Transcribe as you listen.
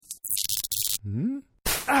Hmm?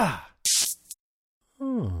 Ah!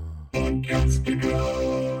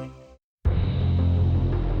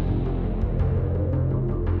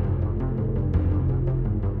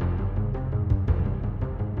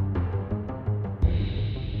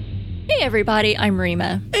 Hey everybody, I'm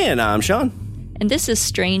Rima. And I'm Sean. And this is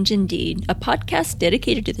Strange Indeed, a podcast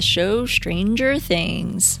dedicated to the show Stranger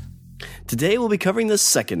Things. Today we'll be covering the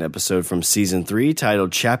second episode from Season 3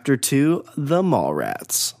 titled Chapter 2, The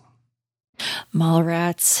Mallrats.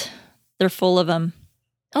 Mallrats. They're full of them.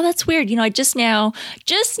 Oh, that's weird. You know, I just now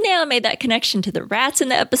made that connection to the rats in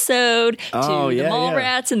the episode, to the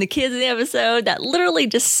Mallrats and the kids in the episode. That literally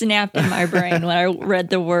just snapped in my brain when I read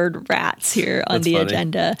the word rats here on the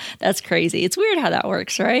agenda. That's crazy. It's weird how that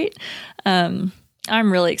works, right? I'm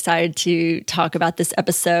really excited to talk about this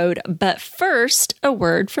episode. But first, a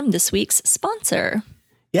word from this week's sponsor.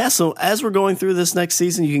 Yeah, so as we're going through this next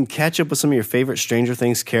season, you can catch up with some of your favorite Stranger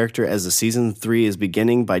Things character as the Season 3 is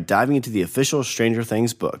beginning by diving into the official Stranger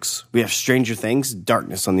Things books. We have Stranger Things,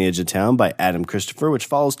 Darkness on the Edge of Town by Adam Christopher, which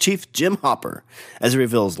follows Chief Jim Hopper as he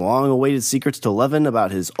reveals long-awaited secrets to Eleven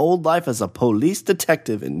about his old life as a police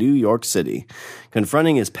detective in New York City,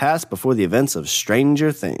 confronting his past before the events of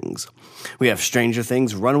Stranger Things. We have Stranger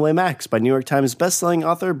Things, Runaway Max by New York Times bestselling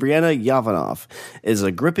author Brianna Yavanoff. It is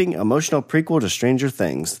a gripping, emotional prequel to Stranger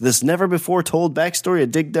Things. This never-before-told backstory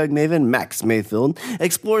of Dig Dug maven Max Mayfield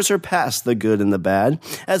explores her past, the good and the bad,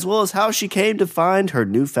 as well as how she came to find her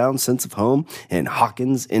newfound sense of home in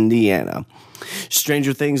Hawkins, Indiana.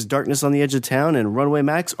 Stranger Things, Darkness on the Edge of Town, and Runaway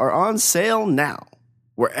Max are on sale now,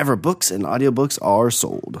 wherever books and audiobooks are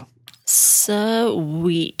sold.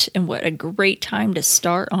 Sweet. And what a great time to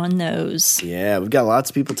start on those. Yeah, we've got lots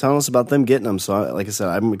of people telling us about them getting them. So, like I said,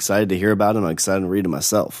 I'm excited to hear about them. I'm excited to read them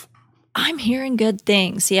myself. I'm hearing good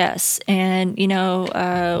things, yes. And, you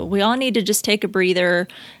know, we all need to just take a breather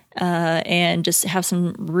and just have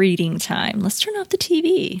some reading time. Let's turn off the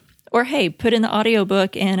TV. Or, hey, put in the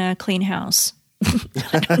audiobook and clean house.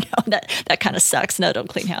 I don't know. That kind of sucks. No, don't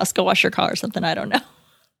clean house. Go wash your car or something. I don't know.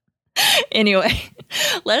 Anyway,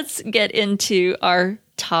 let's get into our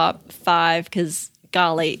top 5 because,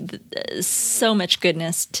 golly, so much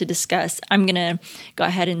goodness to discuss. I'm going to go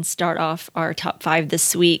ahead and start off our top 5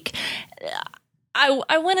 this week.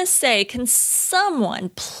 I want to say, can someone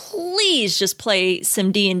please just play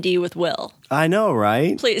some D&D with Will? I know,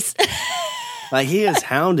 right? Please. Like, he is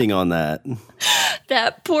hounding on that.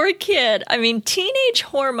 That poor kid. I mean, teenage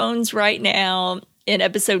hormones right now. In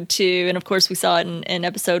episode 2, and of course we saw it in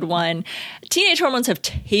episode 1, teenage hormones have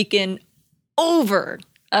taken over.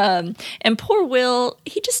 And poor Will,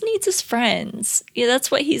 he just needs his friends. Yeah,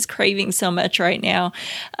 that's what he's craving so much right now.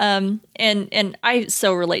 And I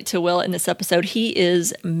so relate to Will in this episode. He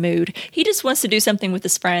is mood. He just wants to do something with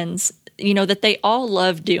his friends, you know, that they all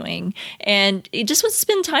love doing. And he just wants to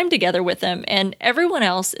spend time together with them. And everyone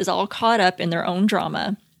else is all caught up in their own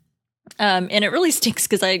drama. And it really stinks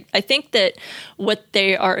because I think that what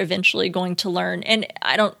they are eventually going to learn, and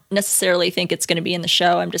I don't necessarily think it's going to be in the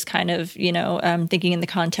show. I'm just kind of, you know, thinking in the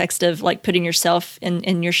context of like putting yourself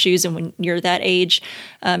in your shoes and when you're that age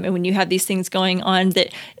and when you have these things going on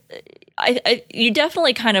that you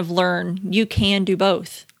definitely kind of learn you can do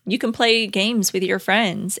both. You can play games with your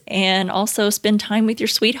friends and also spend time with your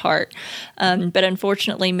sweetheart. But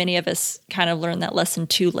unfortunately, many of us kind of learn that lesson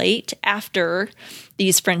too late after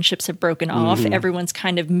these friendships have broken off. Mm-hmm. Everyone's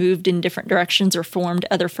kind of moved in different directions or formed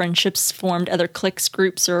other friendships, formed other cliques,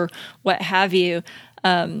 groups, or what have you.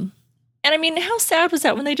 And I mean, how sad was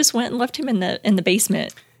that when they just went and left him in the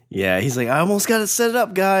basement? Yeah, he's like, I almost got it set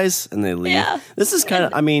up, guys. And they leave. Yeah. This is kind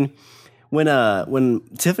of, I mean... When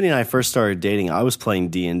Tiffany and I first started dating, I was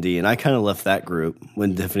playing D&D, and I kind of left that group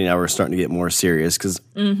when Tiffany and I were starting to get more serious because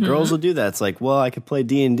girls will do that. It's like, well, I could play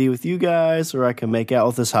D&D with you guys, or I can make out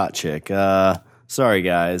with this hot chick. Sorry,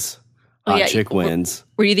 guys. Hot chick wins.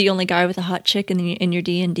 Were you the only guy with a hot chick in your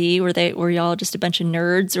D&D? Were y'all just a bunch of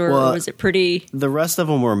nerds, or was it pretty? The rest of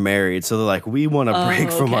them were married, so they're like, we want to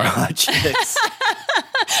break from our hot chicks.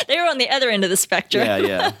 They were on the other end of the spectrum.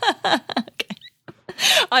 Yeah. Okay.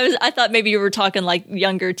 I thought maybe you were talking like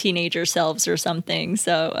younger teenager selves or something.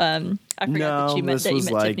 So I forgot that you met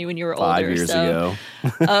like Tiffany when you were 5 older. Years ago.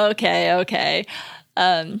 Okay.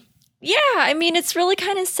 Yeah, I mean, it's really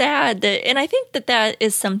kind of sad and I think that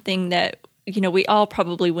is something that, you know, we all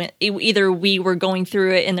probably went. Either we were going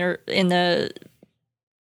through it in the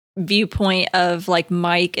viewpoint of like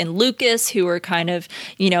Mike and Lucas, who are kind of,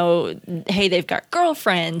 you know, hey, they've got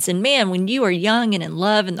girlfriends, and man, when you are young and in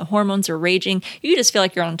love and the hormones are raging, you just feel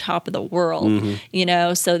like you're on top of the world, you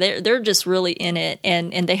know. So they're just really in it,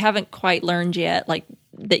 and they haven't quite learned yet, like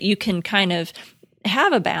that you can kind of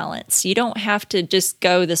have a balance. You don't have to just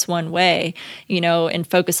go this one way, and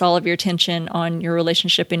focus all of your attention on your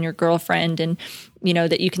relationship and your girlfriend, and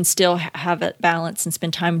that you can still have a balance and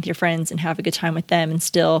spend time with your friends and have a good time with them and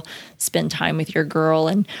still spend time with your girl.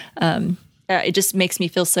 And it just makes me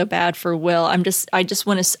feel so bad for Will. I just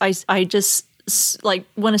want to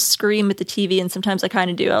scream at the TV, and sometimes I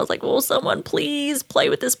kind of do. I was like, "Will someone please play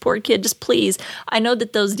with this poor kid? Just please." I know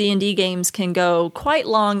that those D&D games can go quite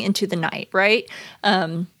long into the night, right?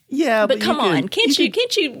 Yeah, but come on, can't you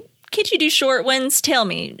do short ones? Tell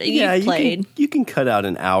me, you've played. You can cut out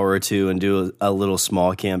an hour or two and do a little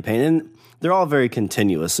small campaign, and they're all very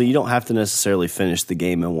continuous, so you don't have to necessarily finish the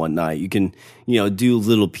game in one night. You can, do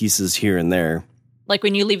little pieces here and there. Like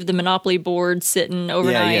when you leave the Monopoly board sitting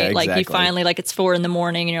overnight, yeah, exactly. Like you finally, like it's 4 a.m.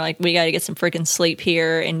 and you're like, we got to get some freaking sleep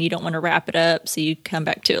here, and you don't want to wrap it up, so you come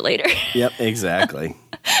back to it later. Yep, exactly.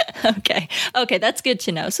 Okay, that's good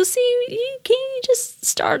to know. So see, can you just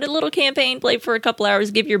start a little campaign, play for a couple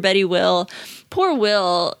hours, give your buddy Will. Poor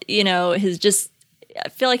Will, has just, I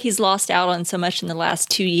feel like he's lost out on so much in the last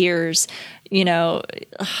 2 years.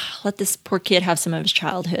 Let this poor kid have some of his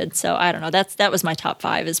childhood. So I don't know. That was my top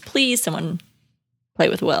 5 is please someone play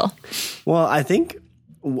with Will. Well, I think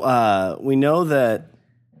we know that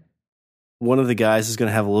one of the guys is going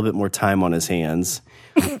to have a little bit more time on his hands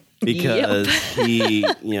because he,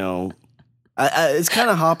 it's kind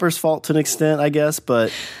of Hopper's fault to an extent, I guess,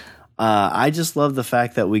 but I just love the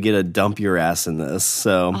fact that we get a dump your ass in this.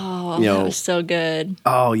 So, that was so good.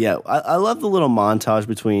 Oh, yeah. I love the little montage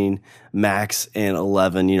between Max and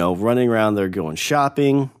Eleven, running around there going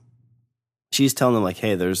shopping. She's telling them, like,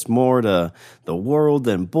 hey, there's more to the world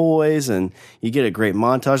than boys, and you get a great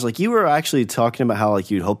montage. Like, you were actually talking about how,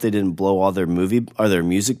 like, you'd hope they didn't blow all their movie or their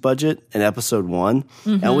music budget in episode 1,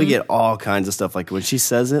 and we get all kinds of stuff. Like, when she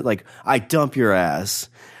says it, like, I dump your ass.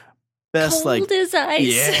 Best, cold as ice.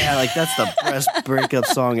 Yeah, like, that's the best breakup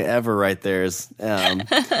song ever right there. So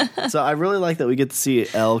I really like that we get to see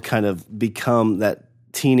Elle kind of become that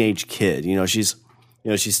teenage kid. She's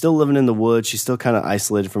still living in the woods. She's still kind of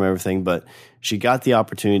isolated from everything, but she got the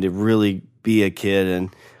opportunity to really be a kid. And,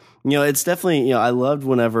 it's definitely, I loved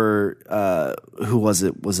whenever, who was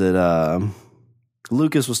it? Was it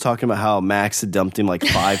Lucas was talking about how Max had dumped him like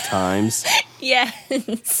 5 times?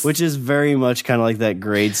 Yes. Which is very much kind of like that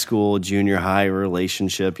grade school, junior high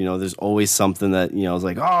relationship. There's always something that, is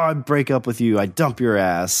like, oh, I break up with you. I dump your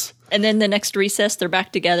ass. And then the next recess, they're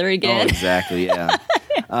back together again. Oh, exactly, yeah.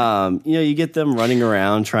 You get them running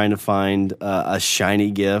around trying to find a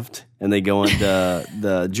shiny gift, and they go into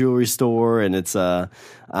the jewelry store, and it's a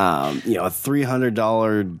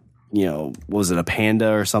 $300, was it a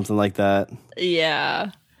panda or something like that?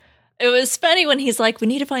 Yeah. It was funny when he's like, we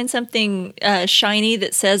need to find something shiny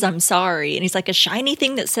that says I'm sorry. And he's like, a shiny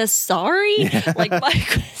thing that says sorry? Yeah. Like,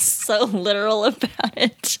 Mike was so literal about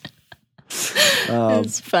it.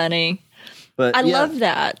 It's funny. But I love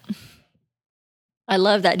that. I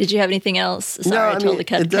love that. Did you have anything else? Sorry, I totally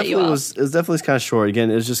cut you off. It was definitely kind of short. Again,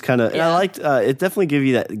 it was just kind of, and I liked, it definitely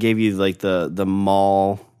gave you like the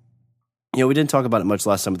mall. We didn't talk about it much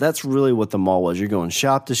last time, but that's really what the mall was. You're going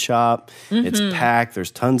shop to shop. Mm-hmm. It's packed. There's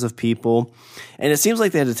tons of people. And it seems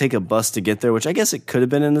like they had to take a bus to get there, which I guess it could have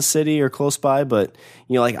been in the city or close by. But,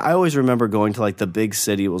 like I always remember going to like the big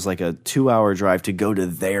city. It was like a 2-hour drive to go to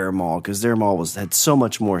their mall because their mall had so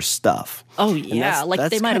much more stuff. Oh, yeah.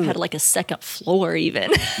 Like they might have had like a second floor even.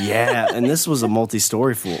 Yeah. And this was a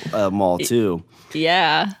multi-story mall too.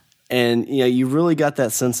 Yeah. And you really got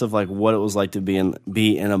that sense of like what it was like to be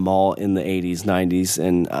in a mall in the 80s, 90s,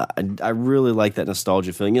 and I really like that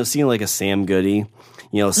nostalgia feeling. Seeing like a Sam Goody,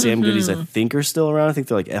 Sam Goodies I think are still around. I think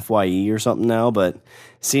they're like FYE or something now, but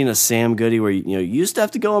seeing a Sam Goody where you used to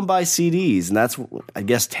have to go and buy CDs, and that's I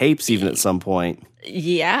guess tapes even at some point.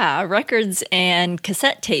 Yeah, records and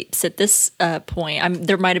cassette tapes at this point.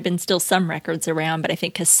 There might have been still some records around, but I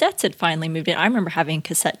think cassettes had finally moved in. I remember having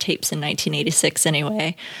cassette tapes in 1986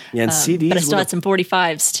 anyway. Yeah, and CDs. But I still had some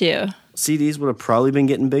 45s too. CDs would have probably been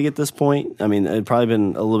getting big at this point. I mean, it'd probably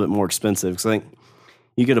been a little bit more expensive because I think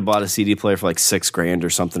you could have bought a CD player for like $6,000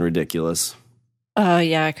 or something ridiculous. Oh,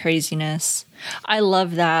 yeah, craziness. I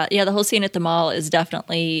love that. Yeah, the whole scene at the mall is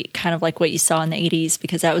definitely kind of like what you saw in the 80s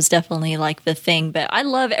because that was definitely like the thing. But I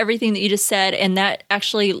love everything that you just said, and that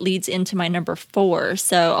actually leads into my number 4.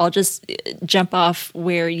 So I'll just jump off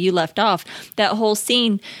where you left off. That whole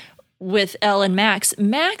scene with Elle and Max.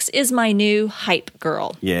 Max is my new hype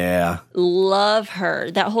girl. Yeah. Love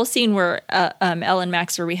her. That whole scene where Elle and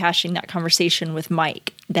Max are rehashing that conversation with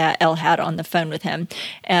Mike that Elle had on the phone with him.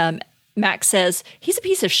 Max says, he's a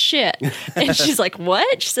piece of shit. And she's like,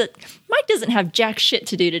 what? She said, Mike doesn't have jack shit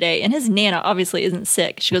to do today. And his Nana obviously isn't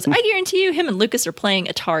sick. She goes, I guarantee you him and Lucas are playing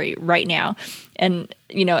Atari right now. And,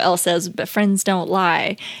 Elle says, but friends don't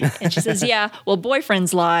lie. And she says, yeah, well,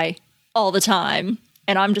 boyfriends lie all the time.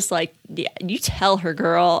 And I'm just like, yeah, you tell her,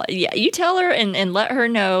 girl. Yeah, you tell her and let her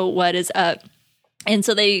know what is up. And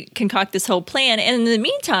so they concoct this whole plan. And in the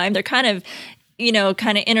meantime, they're kind of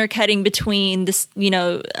intercutting between this,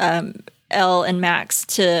 Elle and Max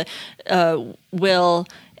to Will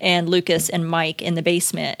and Lucas and Mike in the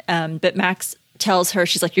basement. But Max tells her,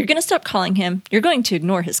 she's like, you're going to stop calling him. You're going to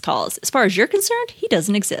ignore his calls. As far as you're concerned, he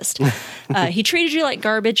doesn't exist. He treated you like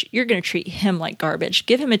garbage. You're going to treat him like garbage.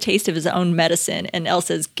 Give him a taste of his own medicine. And Elle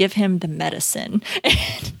says, give him the medicine.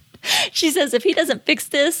 And she says, if he doesn't fix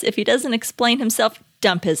this, if he doesn't explain himself,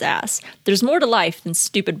 dump his ass. There's more to life than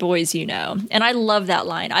stupid boys, And I love that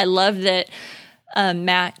line. I love that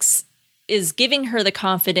Max is giving her the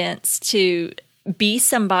confidence to be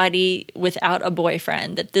somebody without a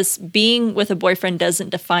boyfriend, that this being with a boyfriend doesn't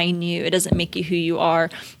define you. It doesn't make you who you are.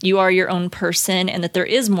 You are your own person, and that there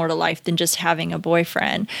is more to life than just having a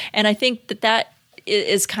boyfriend. And I think that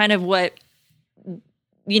is kind of what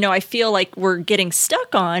I feel like we're getting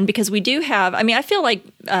stuck on, because we do have, I feel like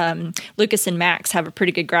Lucas and Max have a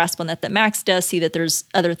pretty good grasp on that Max does see that there's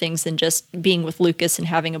other things than just being with Lucas and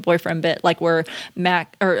having a boyfriend, but like where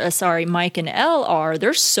Mike and Elle are,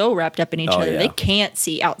 they're so wrapped up in each other. Yeah. They can't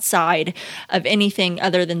see outside of anything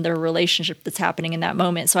other than their relationship that's happening in that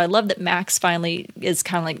moment. So I love that Max finally is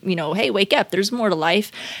kind of like, hey, wake up, there's more to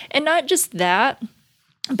life. And not just that,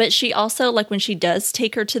 but she also, like when she does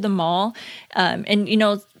take her to the mall,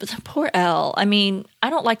 poor Elle, I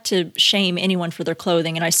don't like to shame anyone for their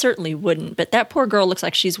clothing, and I certainly wouldn't, but that poor girl looks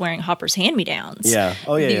like she's wearing Hopper's hand-me-downs. Yeah.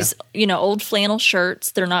 Oh, yeah. These, old flannel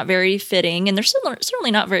shirts, they're not very fitting, and they're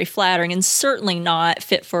certainly not very flattering, and certainly not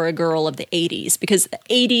fit for a girl of the 80s, because the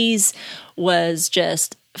 80s was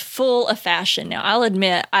just full of fashion. Now, I'll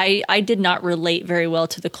admit, I did not relate very well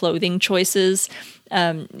to the clothing choices,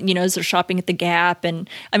 as they're shopping at the Gap. And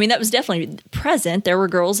that was definitely present. There were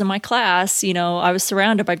girls in my class, I was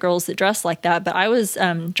surrounded by girls that dressed like that, but I was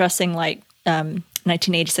dressing like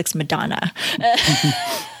 1986 Madonna.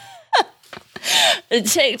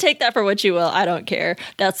 Take that for what you will. I don't care.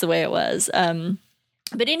 That's the way it was.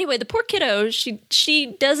 But anyway, the poor kiddo,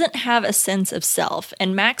 she doesn't have a sense of self,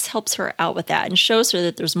 and Max helps her out with that and shows her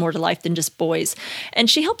that there's more to life than just boys. And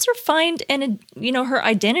she helps her find her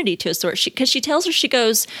identity to a sort. Because she tells her, she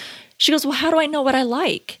goes, well, how do I know what I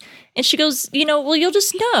like? And she goes, well, you'll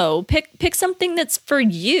just know. Pick something that's for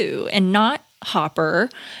you and not Hopper,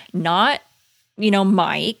 not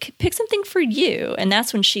Mike. Pick something for you. And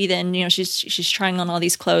that's when she then, she's trying on all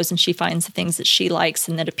these clothes, and she finds the things that she likes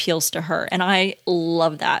and that appeals to her. And I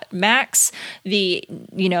love that. Max, the,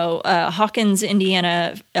 Hawkins,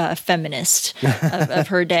 Indiana feminist of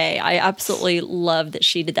her day. I absolutely love that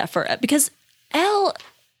she did that for her, because Elle,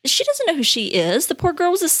 she doesn't know who she is. The poor girl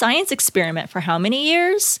was a science experiment for how many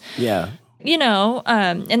years? Yeah.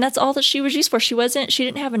 And that's all that she was used for. She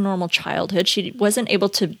didn't have a normal childhood. She wasn't able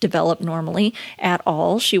to develop normally at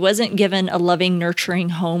all. She wasn't given a loving, nurturing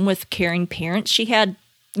home with caring parents. She had,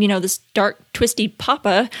 this dark, twisty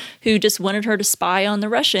papa who just wanted her to spy on the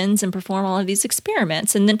Russians and perform all of these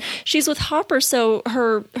experiments. And then she's with Hopper, so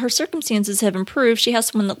her circumstances have improved. She has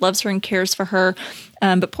someone that loves her and cares for her.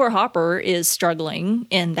 But poor Hopper is struggling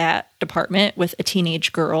in that department with a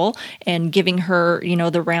teenage girl and giving her,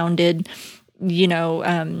 the rounded,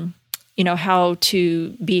 how to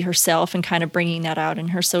be herself and kind of bringing that out in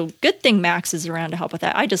her. So good thing Max is around to help with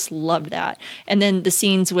that. I just loved that. And then the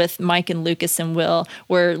scenes with Mike and Lucas and Will,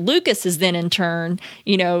 where Lucas is then in turn,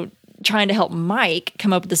 trying to help Mike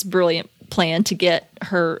come up with this brilliant plan to get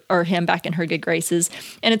her or him back in her good graces.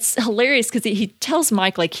 And it's hilarious because he tells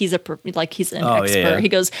Mike like he's an expert. Yeah. He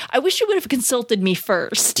goes, I wish you would have consulted me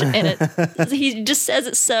first. And he just says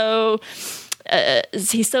it so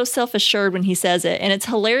he's so self-assured when he says it. And it's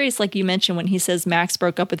hilarious, like you mentioned, when he says Max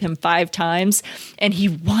broke up with him 5 times and he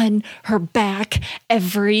won her back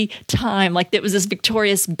every time. Like it was this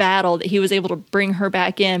victorious battle that he was able to bring her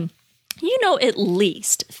back in. At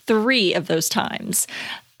least 3 of those times,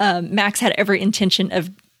 Max had every intention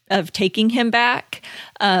of taking him back,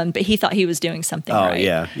 but he thought he was doing something right.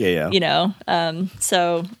 Yeah.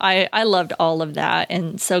 So I loved all of that,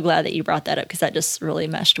 and so glad that you brought that up because that just really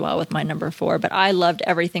meshed well with my number 4. But I loved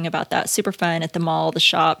everything about that. Super fun at the mall, the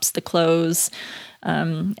shops, the clothes,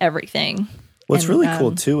 everything. What's really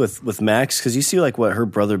cool too with Max, because you see like what her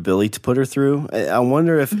brother Billy put her through. I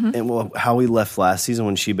wonder if how we left last season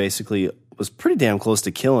when she basically was pretty damn close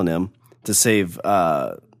to killing him to save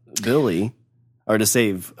Billy or to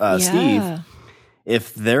save Steve,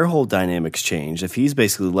 if their whole dynamics changed, if he's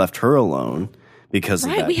basically left her alone because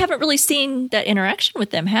of that. We haven't really seen that interaction with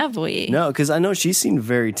them, have we? No, because I know she seemed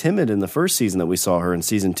very timid in the first season that we saw her in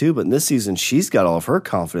season 2, but in this season she's got all of her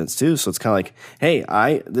confidence too. So it's kind of like,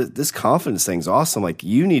 hey, this confidence thing's awesome. Like,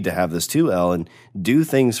 you need to have this too, Elle, and do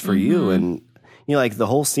things for you. And like the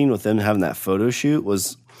whole scene with them having that photo shoot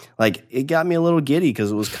was like, it got me a little giddy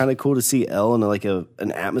because it was kind of cool to see Elle in like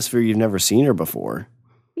an atmosphere you've never seen her before.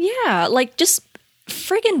 Yeah, like just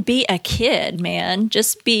friggin' be a kid, man.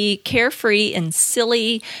 Just be carefree and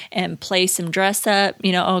silly and play some dress up.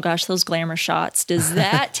 Oh gosh, those glamour shots. Does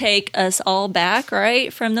that take us all back,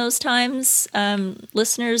 right? From those times,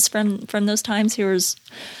 listeners from those times who are as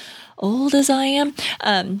old as I am.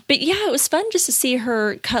 But yeah, it was fun just to see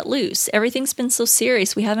her cut loose. Everything's been so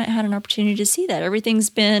serious. We haven't had an opportunity to see that. Everything's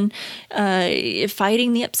been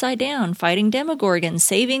fighting the Upside Down, fighting Demogorgon,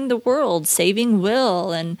 saving the world, saving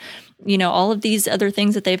Will, and all of these other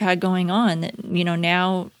things that they've had going on that,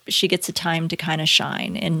 now she gets a time to kind of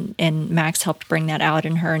shine, and Max helped bring that out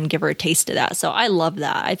in her and give her a taste of that. So I love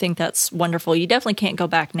that. I think that's wonderful. You definitely can't go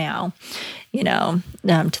back now,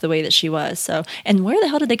 to the way that she was. So, and where the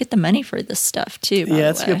hell did they get the money for this stuff too? Yeah,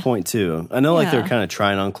 that's a good point too. I know like they're kind of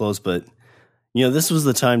trying on clothes, but this was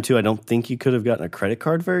the time too. I don't think you could have gotten a credit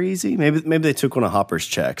card very easy. Maybe they took one of Hopper's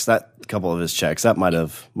checks. That couple of his checks. That might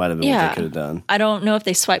have been what they could have done. I don't know if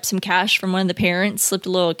they swiped some cash from one of the parents, slipped a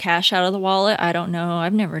little cash out of the wallet. I don't know.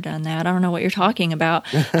 I've never done that. I don't know what you're talking about.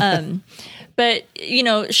 But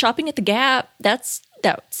shopping at the Gap, that's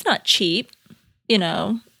not cheap.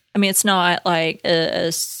 I mean, it's not like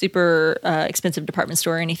a super expensive department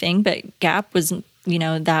store or anything, but Gap wasn't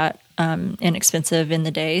that inexpensive in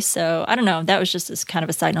the day. So I don't know. That was just this kind of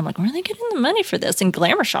a side note. I'm like, where are they getting the money for this? And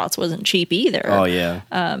Glamour Shots wasn't cheap either. Oh yeah.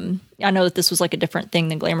 I know that this was like a different thing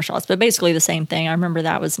than Glamour Shots, but basically the same thing. I remember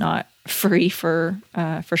that was not free for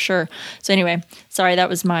sure. So anyway, sorry, that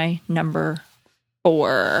was my number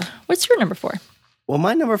 4. What's your number 4? Well,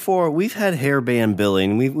 my number 4, we've had Hairband Billy,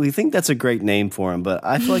 and we think that's a great name for him, but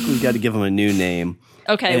I feel like we've got to give him a new name.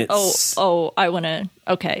 Okay. I want to.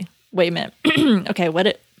 Okay. Wait a minute. Okay.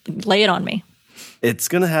 Lay it on me. It's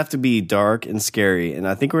going to have to be dark and scary, and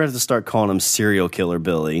I think we're going to have to start calling him Serial Killer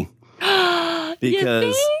Billy.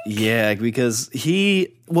 Because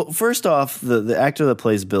first off, the actor that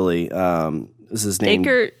plays Billy, is his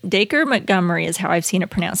name Dacre Montgomery is how I've seen it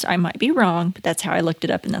pronounced. I might be wrong, but that's how I looked it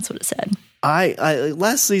up, and that's what it said. I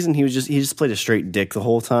last season he just played a straight dick the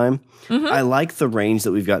whole time. Mm-hmm. I like the range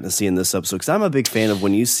that we've gotten to see in this episode because I'm a big fan of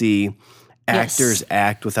when you see actors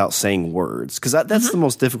act without saying words, because that's the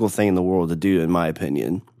most difficult thing in the world to do, in my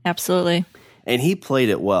opinion. Absolutely. And he played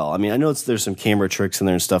it well. I mean, I know there's some camera tricks in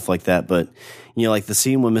there and stuff like that, but like the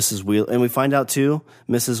scene with Mrs. Wheeler, and we find out too,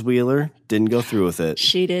 Mrs. Wheeler didn't go through with it.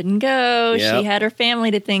 She didn't go. Yep. She had her family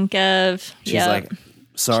to think of. She's like,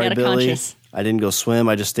 sorry, Billy. I didn't go swim.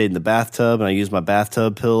 I just stayed in the bathtub, and I used my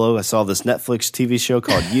bathtub pillow. I saw this Netflix TV show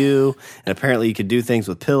called You, and apparently you could do things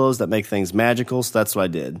with pillows that make things magical, so that's what I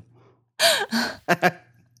did.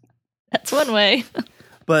 That's one way.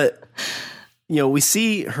 But, we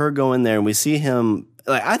see her go in there, and we see him.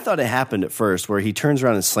 Like, I thought it happened at first, where he turns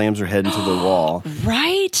around and slams her head into the wall.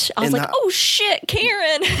 Right? I was like, oh shit,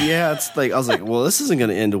 Karen. Yeah, it's like I was like, well, this isn't going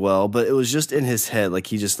to end well. But it was just in his head, like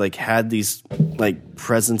he just like had these like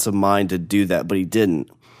presence of mind to do that, but he didn't.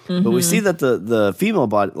 Mm-hmm. But we see that the female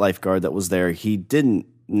lifeguard that was there, he didn't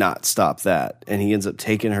not stop that, and he ends up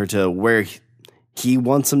taking her to where he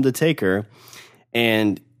wants him to take her,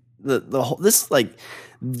 and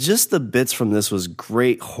just the bits from this was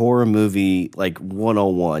great horror movie, like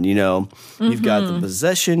 101, You've got the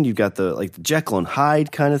possession, you've got the Jekyll and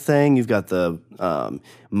Hyde kind of thing, you've got the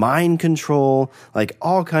mind control, like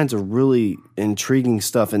all kinds of really intriguing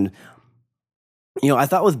stuff. And, I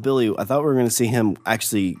thought with Billy, we were going to see him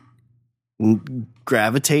actually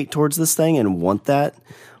gravitate towards this thing and want that.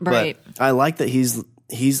 Right. But I like that he's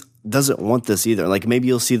doesn't want this either. Like maybe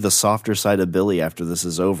you'll see the softer side of Billy after this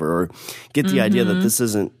is over, or get the idea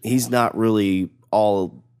that he's not really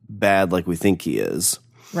all bad like we think he is.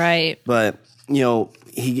 Right. But,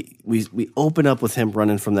 we open up with him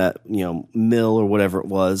running from that, mill or whatever it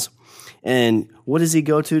was. And what does he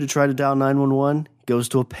go to try to dial 911? He goes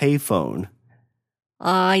to a payphone.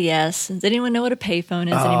 Ah, yes. Does anyone know what a payphone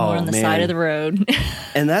is anymore on the side of the road?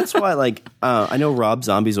 And that's why, I know Rob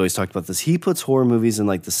Zombie's always talked about this. He puts horror movies in,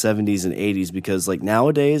 the 70s and 80s because,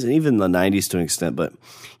 nowadays, and even the 90s to an extent, but,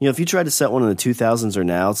 if you try to set one in the 2000s or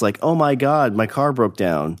now, it's like, oh, my God, my car broke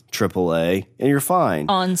down, AAA, and you're fine.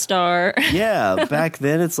 OnStar. Yeah. Back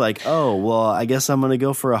then, it's like, oh, well, I guess I'm going to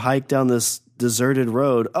go for a hike down this deserted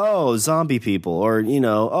road. Oh, zombie people, or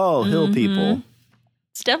hill people.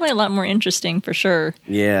 It's definitely a lot more interesting for sure.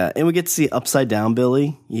 Yeah, and we get to see Upside Down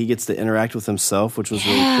Billy. He gets to interact with himself, which was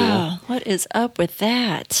really cool. What is up with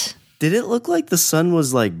that? Did it look like the sun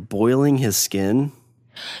was like boiling his skin?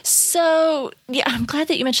 So, yeah, I'm glad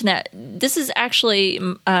that you mentioned that. This is actually,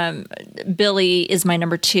 Billy is my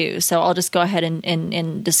number 2. So I'll just go ahead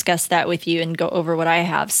and discuss that with you and go over what I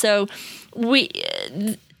have. So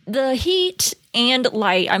the heat and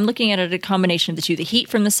light, I'm looking at it a combination of the two, the heat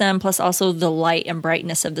from the sun plus also the light and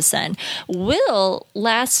brightness of the sun. Will,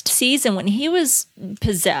 last season when he was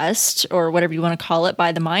possessed, or whatever you want to call it,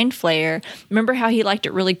 by the Mind Flayer, remember how he liked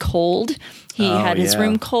it really cold? He had his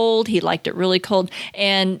room cold. He liked it really cold.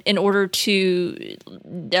 And in order to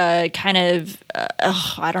I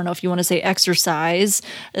don't know if you want to say exorcise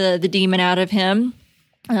the demon out of him,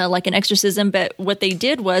 like an exorcism, but what they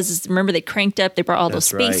did was remember, they cranked up, they brought all those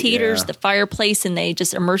space heaters, the fireplace, and they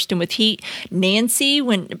just immersed him with heat. Nancy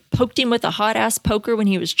poked him with a hot ass poker when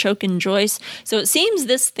he was choking Joyce. So it seems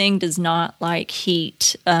this thing does not like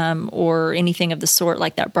heat or anything of the sort,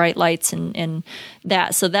 like that bright lights and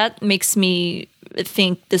that. So that makes me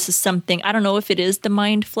think this is something. I don't know if it is the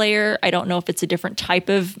Mind Flayer. I don't know if it's a different type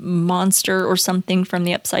of monster or something from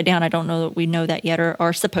the Upside Down. I don't know that we know that yet or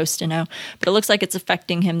are supposed to know. But it looks like it's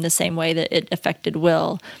affecting him the same way that it affected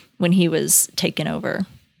Will when he was taken over.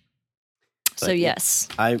 So, yes.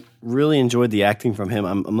 I really enjoyed the acting from him.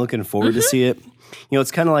 I'm looking forward to see it.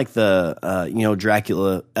 It's kind of like the,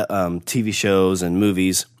 Dracula TV shows and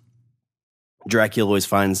movies. Dracula always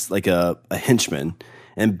finds like a henchman.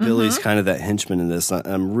 And Billy's kind of that henchman in this.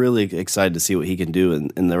 I'm really excited to see what he can do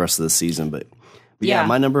in the rest of the season. But yeah,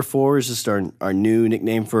 my number 4 is just our new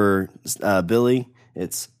nickname for Billy.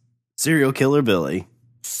 It's Serial Killer Billy.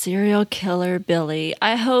 Serial Killer Billy.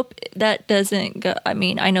 I hope that doesn't go. I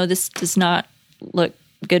mean, I know this does not look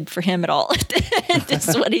good for him at all. This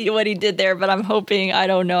is what he did there. But I'm hoping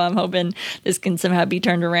this can somehow be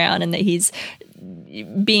turned around and that he's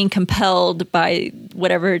being compelled by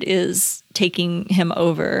whatever it is taking him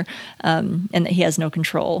over, and that he has no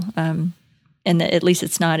control, and that at least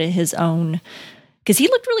it's not his own, because he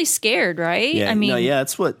looked really scared, right? Yeah,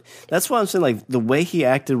 that's what I'm saying. Like the way he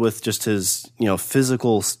acted with just his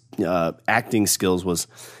physical acting skills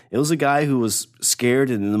it was a guy who was scared,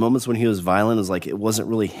 and in the moments when he was violent, it was like it wasn't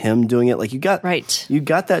really him doing it. Like you got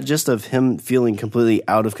that gist of him feeling completely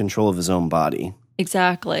out of control of his own body.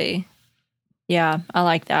 Exactly. Yeah, I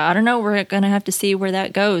like that. I don't know. We're going to have to see where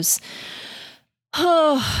that goes.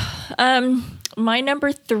 My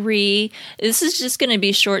number 3, this is just going to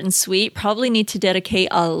be short and sweet. Probably need to dedicate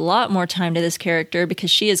a lot more time to this character because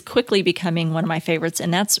she is quickly becoming one of my favorites,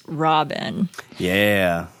 and that's Robin.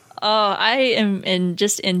 Yeah. Oh, I am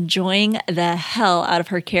just enjoying the hell out of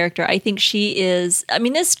her character. I think she is,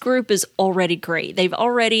 this group is already great. They've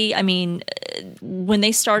already, when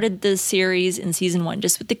they started the series in season 1,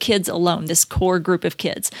 just with the kids alone, this core group of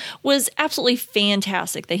kids was absolutely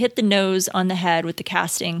fantastic. They hit the nose on the head with the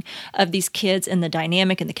casting of these kids and the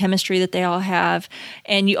dynamic and the chemistry that they all have.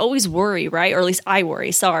 And you always worry, right? Or at least I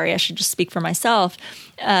worry. Sorry, I should just speak for myself.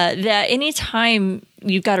 That anytime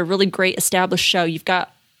you've got a really great established show, you've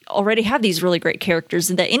got already have these really great characters,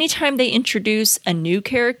 and that anytime they introduce a new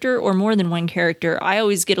character or more than one character, I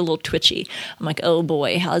always get a little twitchy. I'm like, oh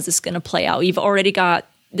boy, how is this going to play out? You've already got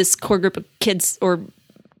this core group of kids or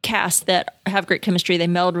cast that have great chemistry. They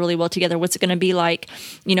meld really well together. What's it going to be like?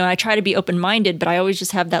 I try to be open-minded, but I always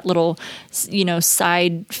just have that little,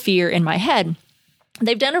 side fear in my head.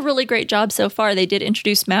 They've done a really great job so far. They did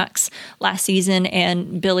introduce Max last season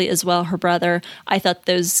and Billy as well, her brother. I thought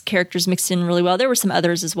those characters mixed in really well. There were some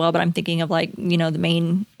others as well, but I'm thinking of the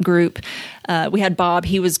main group. We had Bob.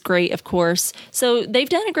 He was great, of course. So they've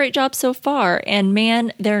done a great job so far. And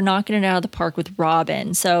man, they're knocking it out of the park with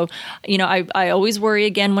Robin. So, I always worry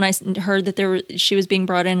again when I heard that she was being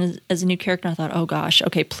brought in as a new character. I thought, oh gosh,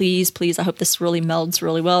 okay, please, I hope this really melds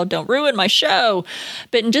really well. Don't ruin my show.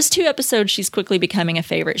 But in just 2 episodes, she's quickly becoming a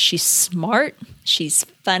favorite. She's smart. She's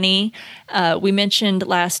funny. We mentioned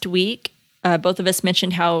last week, both of us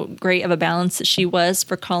mentioned how great of a balance that she was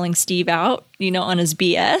for calling Steve out, on his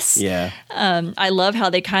BS. Yeah. I love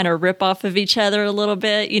how they kind of rip off of each other a little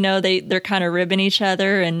bit. They're kind of ribbing each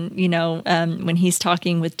other. And, when he's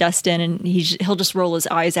talking with Dustin and he'll just roll his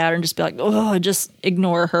eyes at her and just be like, oh, just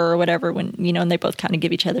ignore her or whatever when, and they both kind of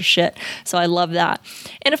give each other shit. So I love that.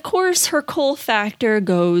 And of course, her cool factor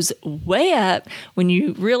goes way up when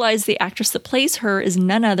you realize the actress that plays her is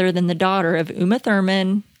none other than the daughter of Uma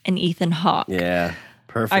Thurman and Ethan Hawke. Yeah.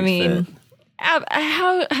 Perfect fit.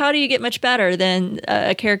 how do you get much better than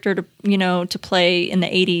a character to play in the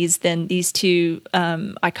 80s than these two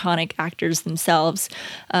iconic actors themselves?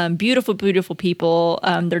 Beautiful, beautiful people.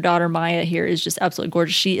 Their daughter Maya here is just absolutely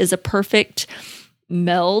gorgeous. She is a perfect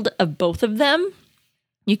meld of both of them.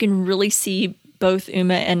 You can really see both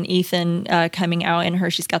Uma and Ethan coming out in her.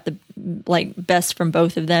 She's got the best from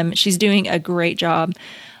both of them. She's doing a great job.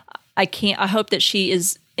 I hope that she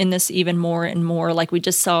is in this even more and more. Like, we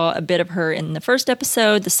just saw a bit of her in the first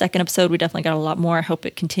episode. The second episode, we definitely got a lot more. I hope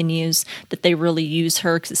it continues, that they really use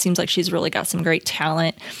her, because it seems like she's really got some great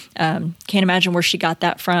talent. Can't imagine where she got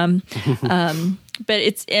that from. But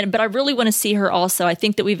I really want to see her also. I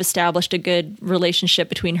think that we've established a good relationship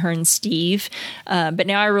between her and Steve. But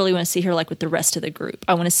now I really want to see her with the rest of the group.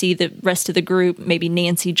 I want to see the rest of the group, maybe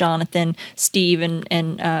Nancy, Jonathan, Steve,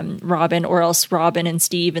 and Robin, or else Robin and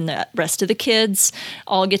Steve and the rest of the kids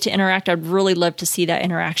all get to interact. I'd really love to see that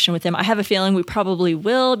interaction with them. I have a feeling we probably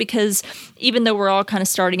will, because even though we're all kind of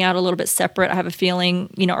starting out a little bit separate, I have a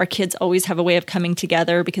feeling, our kids always have a way of coming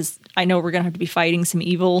together, because I know we're going to have to be fighting some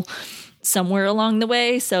evil somewhere along the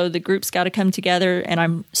way. So the group's got to come together, and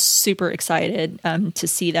I'm super excited to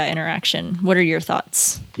see that interaction. What are your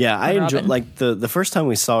thoughts? Yeah, I enjoyed, the first time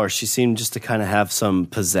we saw her, she seemed just to kind of have some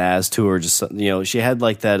pizzazz to her. Just, she had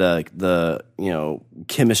that,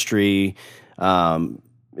 chemistry.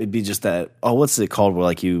 It'd be just that, what's it called?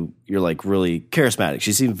 Where you're really charismatic.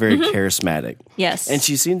 She seemed very charismatic. Yes. And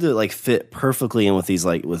she seemed to fit perfectly in with these,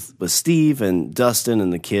 with Steve and Dustin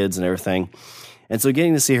and the kids and everything. And so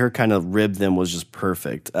getting to see her kind of rib them was just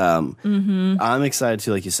perfect. I'm excited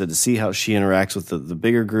too, like you said, to see how she interacts with the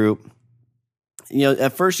bigger group.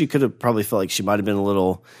 At first you could have probably felt like she might have been a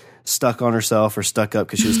little stuck on herself or stuck up,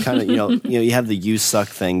 because she was kind of, you have the you suck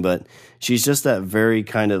thing, but she's just that very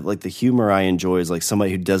kind of the humor I enjoy is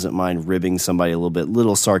somebody who doesn't mind ribbing somebody a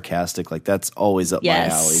little sarcastic. That's always up my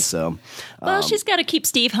alley. So, well, she's got to keep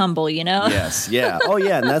Steve humble, Yes. Yeah. Oh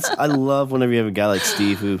yeah. And I love whenever you have a guy like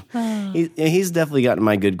Steve who he's definitely gotten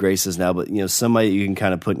my good graces now, but somebody you can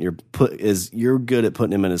kind of you're good at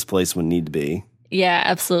putting him in his place when need to be. Yeah,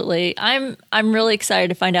 absolutely. I'm really excited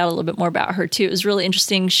to find out a little bit more about her too. It was really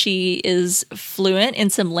interesting. She is fluent in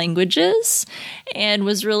some languages and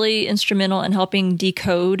was really instrumental in helping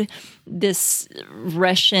decode this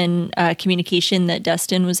Russian communication that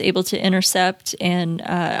Dustin was able to intercept. And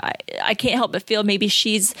I can't help but feel maybe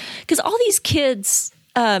because all these kids,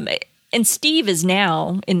 and Steve is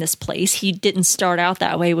now in this place. He didn't start out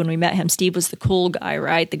that way when we met him. Steve was the cool guy,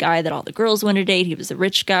 right? The guy that all the girls want to date. He was a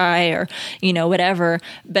rich guy, or, whatever.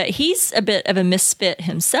 But he's a bit of a misfit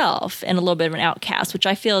himself and a little bit of an outcast, which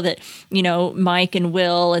I feel that, Mike and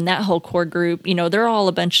Will and that whole core group, they're all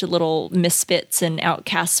a bunch of little misfits and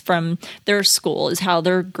outcasts from their school, is how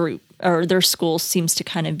their group or their school seems to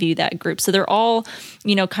kind of view that group. So they're all,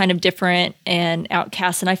 kind of different and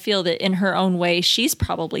outcasts. And I feel that in her own way, she's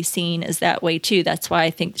probably seen as that way too. That's why I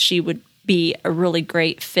think she would be a really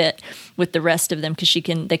great fit with the rest of them, because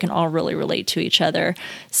they can all really relate to each other.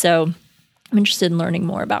 So I'm interested in learning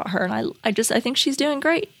more about her. And I think she's doing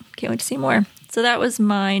great. Can't wait to see more. So that was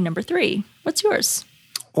my number 3. What's yours?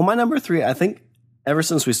 Well, my number 3, I think, ever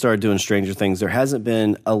since we started doing Stranger Things, there hasn't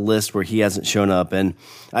been a list where he hasn't shown up. And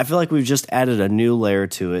I feel like we've just added a new layer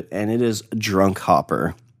to it, and it is Drunk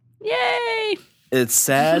Hopper. Yay! It's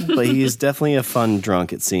sad, but he is definitely a fun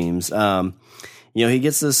drunk, it seems. He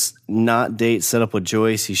gets this not date set up with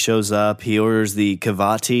Joyce. He shows up. He orders the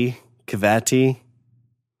cavati.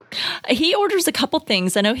 He orders a couple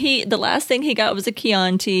things. I know the last thing he got was a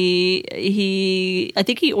Chianti. I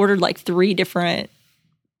think he ordered 3 different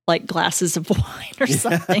glasses of wine or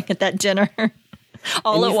something at that dinner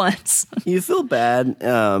all at once. You feel bad.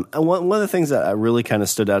 One of the things that really kind of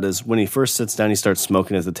stood out is when he first sits down, he starts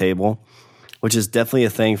smoking at the table, which is definitely a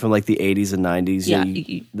thing from the 80s and 90s.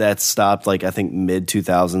 Yeah. That stopped I think mid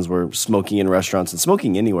 2000s, where smoking in restaurants and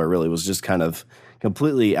smoking anywhere really was just kind of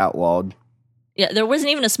completely outlawed. Yeah, there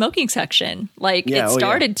wasn't even a smoking section. It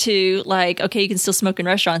started to okay, you can still smoke in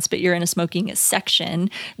restaurants, but you're in a smoking section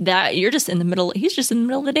that you're just in the middle. He's just in the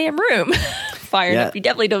middle of the damn room, fired up. You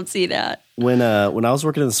definitely don't see that. When I was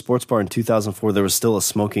working in the sports bar in 2004, there was still a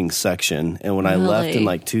smoking section, and when I left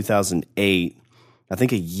in 2008, I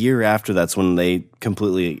think a year after, that's when they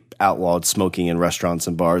completely outlawed smoking in restaurants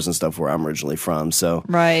and bars and stuff where I'm originally from. So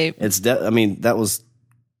right, that was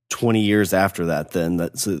 20 years after that,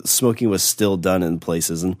 so smoking was still done in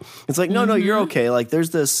places. And it's no, you're okay.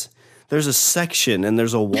 There's a section and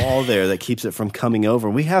there's a wall there that keeps it from coming over.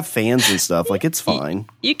 We have fans and stuff. It's fine.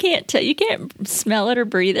 You can't smell it or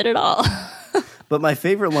breathe it at all. But my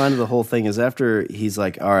favorite line of the whole thing is after he's all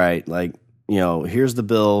right, here's the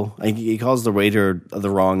bill. He calls the waiter the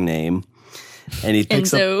wrong name. And he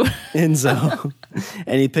picks Enzo. up Enzo.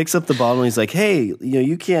 And he picks up the bottle and he's like, hey,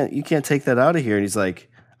 you can't take that out of here. And he's like,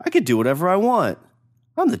 I could do whatever I want.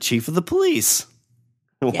 I'm the chief of the police.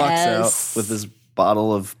 And walks out with his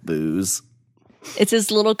bottle of booze. It's his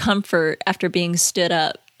little comfort after being stood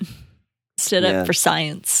up for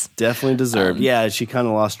science. Definitely deserved. She kind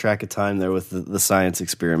of lost track of time there with the science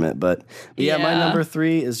experiment. But my number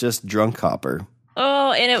 3 is just Drunk Hopper.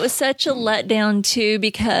 Oh, and it was such a letdown, too,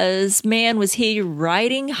 because, man, was he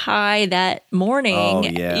riding high that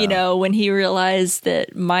morning, when he realized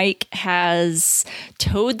that Mike has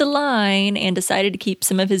towed the line and decided to keep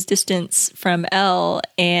some of his distance from Elle,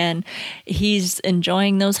 and he's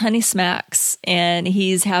enjoying those honey smacks, and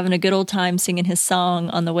he's having a good old time singing his song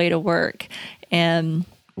on the way to work. And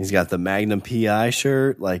he's got the Magnum PI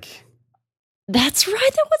shirt, That's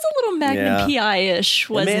right. That was a little Magnum PI-ish,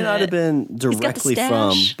 wasn't it? It may not have been directly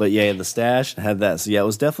from, but the stash had that. So it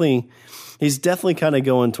was he's definitely kind of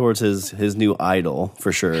going towards his new idol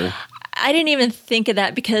for sure. I didn't even think of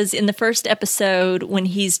that because in the first episode, when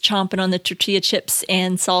he's chomping on the tortilla chips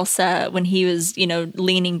and salsa, when he was,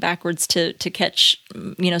 leaning backwards to catch,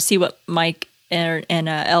 see what Mike and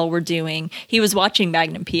Elle were doing, he was watching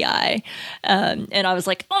Magnum PI. And I was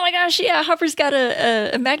like, oh my gosh, yeah, Hopper's got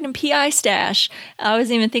a Magnum PI stash. I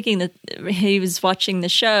wasn't even thinking that he was watching the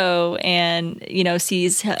show and,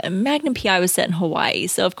 sees Magnum PI was set in Hawaii.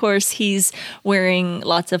 So, of course, he's wearing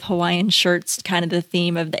lots of Hawaiian shirts, kind of the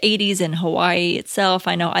theme of the 80s and Hawaii itself.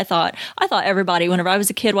 I know I thought everybody, whenever I was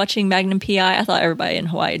a kid watching Magnum PI, I thought everybody in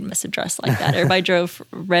Hawaii must have dressed like that. Everybody drove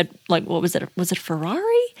red, what was it? Was it a Ferrari?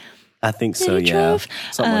 I think so, yeah.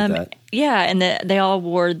 Something like that. Yeah, and they all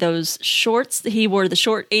wore those shorts. He wore the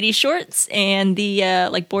short 80s shorts and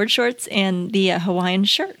the board shorts and the Hawaiian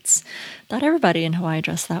shirts. Thought everybody in Hawaii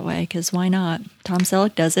dressed that way because why not? Tom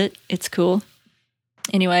Selleck does it. It's cool.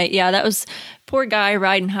 Anyway, that was poor guy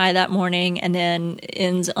riding high that morning and then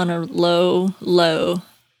ends on a low.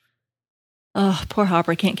 Oh, poor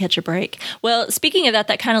Hopper can't catch a break. Well, speaking of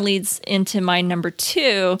that kind of leads into my number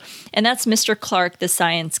 2, and that's Mr. Clark, the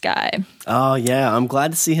science guy. Oh, yeah. I'm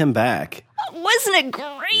glad to see him back. Wasn't it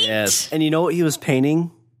great? Yes. And you know what he was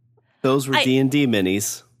painting? Those were D&D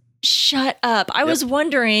minis. Shut up. I was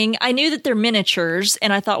wondering, I knew that they're miniatures,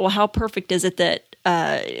 and I thought, well, how perfect is it that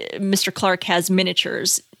Mr. Clark has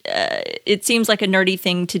miniatures? It seems like a nerdy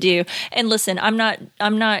thing to do. And listen, I'm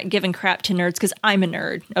not giving crap to nerds because I'm a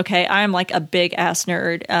nerd. Okay, I'm like a big ass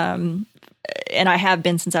nerd, and I have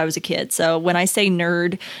been since I was a kid. So when I say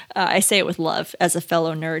nerd, I say it with love as a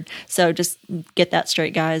fellow nerd. So just get that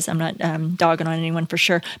straight, guys. I'm not dogging on anyone for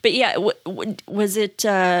sure. But yeah, was it?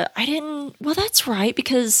 I didn't. Well, that's right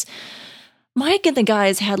because Mike and the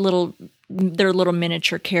guys had their little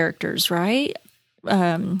miniature characters, right?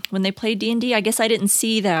 When they played D&D, I guess I didn't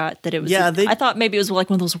see that it was. Yeah, I thought maybe it was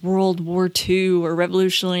like one of those World War II or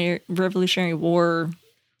Revolutionary War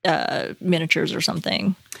miniatures or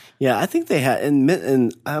something. Yeah, I think they had,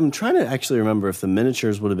 and I'm trying to actually remember if the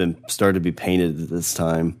miniatures would have been started to be painted at this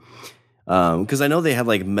time, because I know they had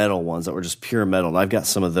like metal ones that were just pure metal, and I've got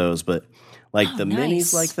some of those, but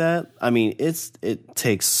minis like that, I mean, it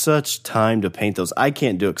takes such time to paint those. I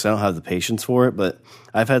can't do it because I don't have the patience for it, but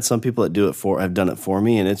I've had some people that have done it for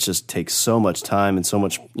me, and it just takes so much time and so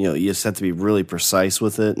much, you just have to be really precise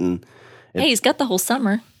with it. And hey, he's got the whole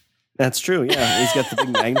summer. That's true. Yeah, he's got the big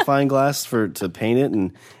magnifying glass to paint it,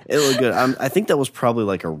 and it looked good. I think that was probably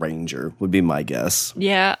like a Ranger, would be my guess.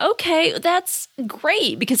 Yeah. Okay, that's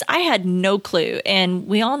great because I had no clue, and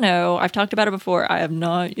we all know I've talked about it before. I have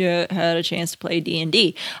not yet had a chance to play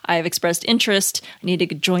D&D. I have expressed interest. I need to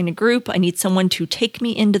join a group. I need someone to take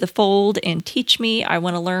me into the fold and teach me. I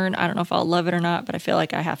want to learn. I don't know if I'll love it or not, but I feel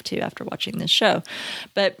like I have to after watching this show.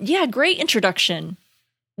 But yeah, great introduction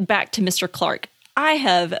back to Mr. Clark. I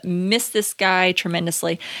have missed this guy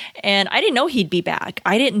tremendously, and I didn't know he'd be back.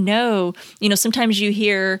 I didn't know, sometimes you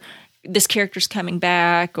hear this character's coming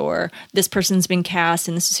back or this person's been cast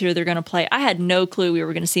and this is who they're going to play. I had no clue we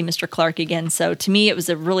were going to see Mr. Clark again. So to me, it was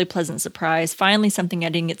a really pleasant surprise. Finally, something I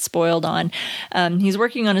didn't get spoiled on. He's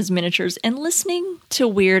working on his miniatures and listening to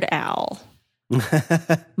Weird Al.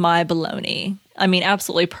 My baloney. I mean,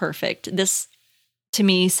 absolutely perfect. This, to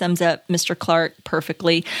me, sums up Mr. Clark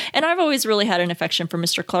perfectly. And I've always really had an affection for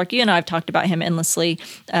Mr. Clark. You and I have talked about him endlessly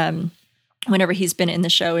whenever he's been in the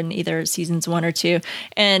show in either seasons 1 or 2.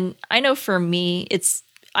 And I know for me,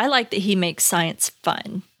 I like that he makes science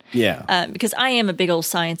fun. because I am a big old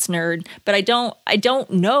science nerd, but I don't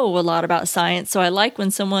know a lot about science. So I like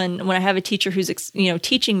when I have a teacher who's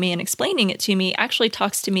teaching me and explaining it to me, actually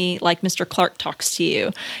talks to me like Mr. Clark talks to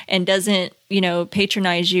you, and doesn't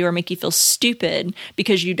patronize you or make you feel stupid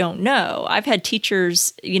because you don't know. I've had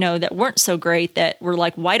teachers, that weren't so great that were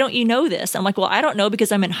like, why don't you know this? I'm like, well, I don't know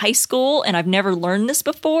because I'm in high school and I've never learned this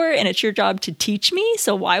before, and it's your job to teach me.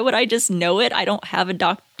 So why would I just know it? I don't have a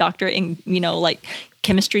doctorate in, like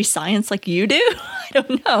chemistry, science like you do. I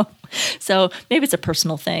don't know. So maybe it's a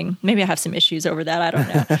personal thing. Maybe I have some issues over that. I don't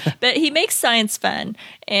know. But he makes science fun.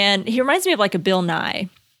 And he reminds me of like a Bill Nye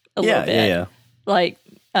a little bit. Yeah. Like,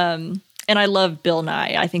 and I love Bill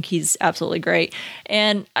Nye. I think he's absolutely great.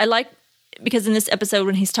 And I like, because in this episode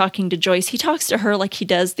when he's talking to Joyce, he talks to her like he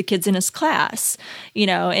does the kids in his class,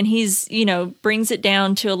 and he's, brings it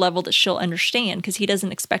down to a level that she'll understand, because he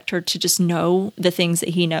doesn't expect her to just know the things that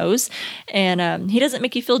he knows. And he doesn't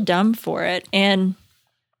make you feel dumb for it. And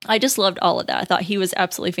I just loved all of that. I thought he was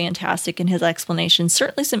absolutely fantastic in his explanation.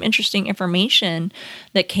 Certainly some interesting information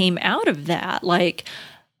that came out of that. Like,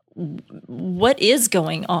 what is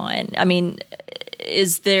going on? I mean,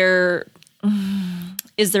 is there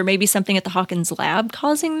maybe something at the Hawkins lab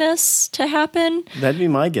causing this to happen? That'd be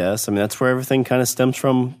my guess. I mean, that's where everything kind of stems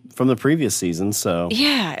from the previous season. So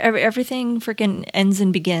yeah, everything freaking ends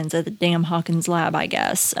and begins at the damn Hawkins lab, I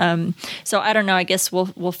guess. So I don't know. I guess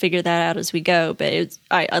we'll figure that out as we go. But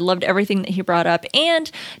I loved everything that he brought up.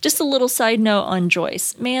 And just a little side note on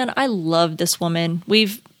Joyce. Man, I love this woman.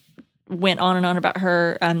 We've went on and on about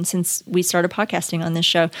her since we started podcasting on this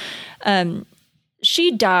show.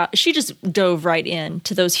 She just dove right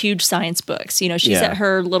into those huge science books. She's at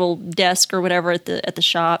her little desk or whatever at the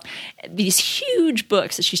shop. These huge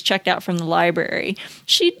books that she's checked out from the library.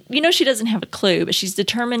 She doesn't have a clue, but she's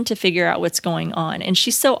determined to figure out what's going on. And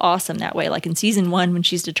she's so awesome that way. Like in season 1, when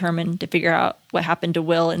she's determined to figure out what happened to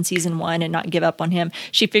Will in season 1 and not give up on him,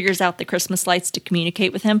 she figures out the Christmas lights to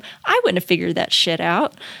communicate with him. I wouldn't have figured that shit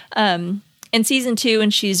out. In season 2,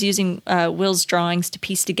 and she's using Will's drawings to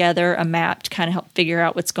piece together a map to kind of help figure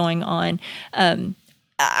out what's going on.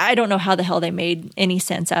 I don't know how the hell they made any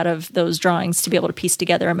sense out of those drawings to be able to piece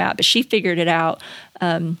together a map, but she figured it out.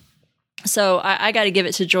 So I got to give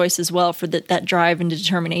it to Joyce as well for that drive and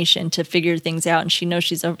determination to figure things out. And she knows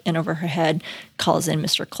she's in over her head, calls in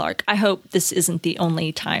Mr. Clark. I hope this isn't the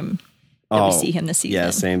only time that we see him this season. Yeah,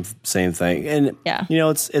 same thing. And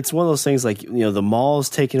it's one of those things like, the mall's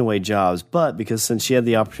taking away jobs, but because since she had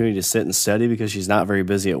the opportunity to sit and study because she's not very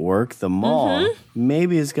busy at work, the mall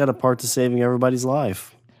maybe has got a part to saving everybody's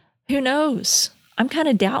life. Who knows? I'm kind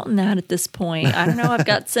of doubting that at this point. I don't know.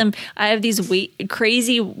 I have these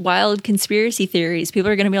crazy, wild conspiracy theories.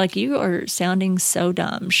 People are going to be like, you are sounding so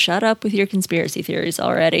dumb. Shut up with your conspiracy theories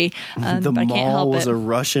already. The mall was a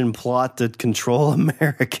Russian plot to control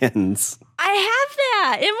Americans. I have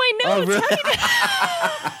that in my notes. Oh, really?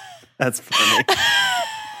 That's funny.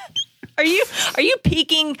 Are you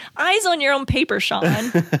peeking? Eyes on your own paper,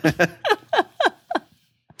 Sean.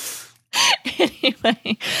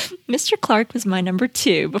 Anyway, Mr. Clark was my number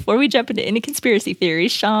 2. Before we jump into any conspiracy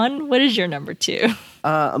theories, Sean, what is your number 2?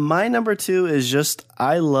 My number 2 is just,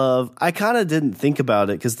 I kind of didn't think about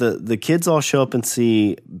it because the kids all show up and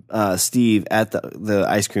see Steve at the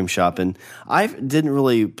ice cream shop, and I didn't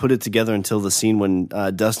really put it together until the scene when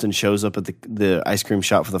Dustin shows up at the ice cream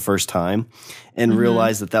shop for the first time and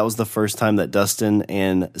realized that was the first time that Dustin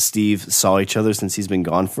and Steve saw each other since he's been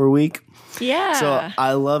gone for a week. Yeah. So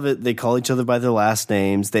I love it. They call each other by their last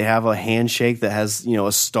names. They have a handshake that has,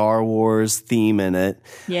 a Star Wars theme in it.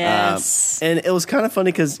 Yes. And it was kind of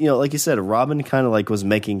funny because, like you said, Robin kind of like was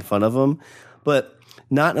making fun of him, but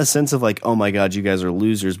not in a sense of like, oh my God, you guys are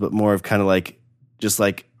losers, but more of kind of like, just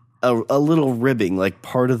like a little ribbing, like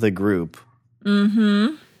part of the group.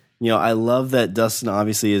 Mm-hmm. I love that Dustin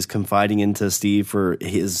obviously is confiding into Steve for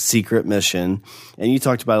his secret mission. And you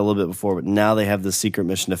talked about it a little bit before, but now they have the secret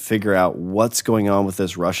mission to figure out what's going on with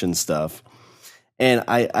this Russian stuff. And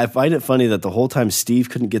I find it funny that the whole time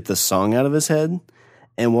Steve couldn't get the song out of his head.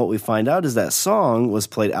 And what we find out is that song was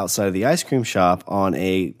played outside of the ice cream shop on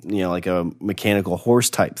a, like a mechanical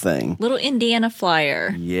horse type thing. Little Indiana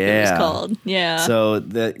Flyer. Yeah. It was called. Yeah. So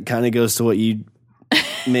that kind of goes to what you...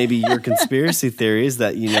 maybe your conspiracy theory is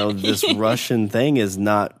that, this Russian thing is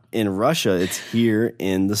not in Russia. It's here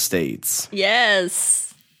in the States.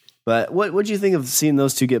 Yes. But what do you think of seeing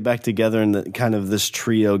those two get back together and kind of this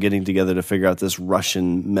trio getting together to figure out this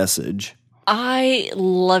Russian message? I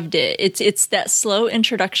loved it. It's that slow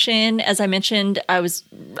introduction. As I mentioned,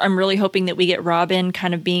 I'm really hoping that we get Robin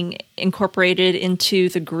kind of being incorporated into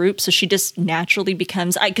the group. So she just naturally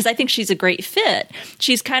becomes, because I think she's a great fit.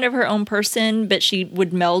 She's kind of her own person, but she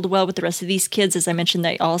would meld well with the rest of these kids. As I mentioned,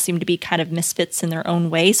 they all seem to be kind of misfits in their own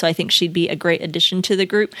way. So I think she'd be a great addition to the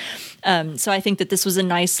group. So I think that this was a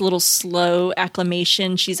nice little slow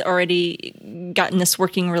acclimation. She's already gotten this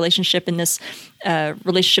working relationship and this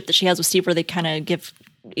relationship that she has with Steve where they kind of give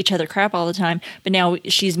each other crap all the time, but now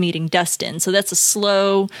she's meeting Dustin. So that's a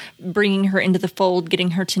slow bringing her into the fold,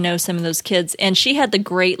 getting her to know some of those kids. And she had the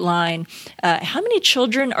great line, how many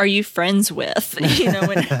children are you friends with?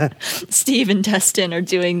 When Steve and Dustin are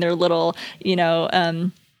doing their little,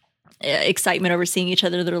 excitement over seeing each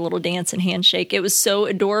other, their little dance and handshake. It was so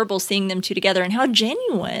adorable seeing them two together and how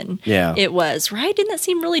genuine it was, right? Didn't that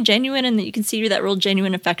seem really genuine? And that you can see that real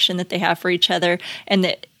genuine affection that they have for each other, and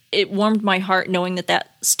that it warmed my heart knowing that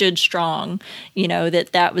stood strong,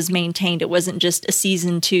 that was maintained. It wasn't just a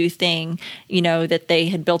season 2 thing, that they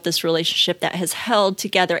had built this relationship that has held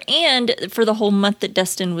together. And for the whole month that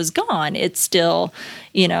Dustin was gone, it's still,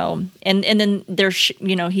 and then there's,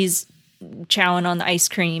 he's chowing on the ice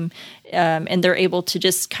cream, and they're able to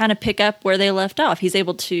just kind of pick up where they left off. He's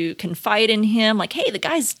able to confide in him, like, hey, the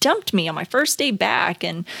guys dumped me on my first day back,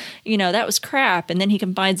 and that was crap. And then he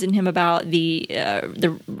confides in him about the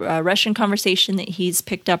Russian conversation that he's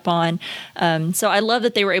picked up on. So I love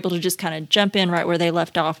that they were able to just kind of jump in right where they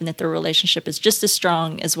left off, and that their relationship is just as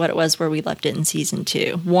strong as what it was where we left it in season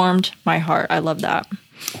 2. Warmed my heart. I love that.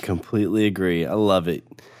 Completely agree. I love it.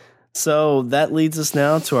 So that leads us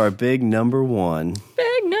now to our big number 1.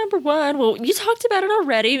 Big number 1. Well, you talked about it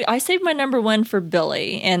already. I saved my number 1 for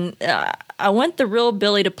Billy, and I want the real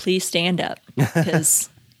Billy to please stand up because,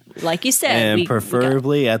 like you said, and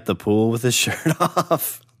preferably at the pool with his shirt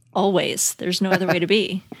off. Always. There's no other way to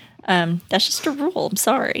be. That's just a rule. I'm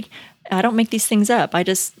sorry. I don't make these things up. I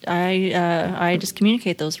just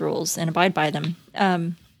communicate those rules and abide by them.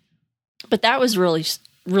 But that was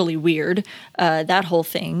really weird, that whole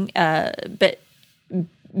thing. But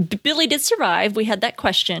Billy did survive. We had that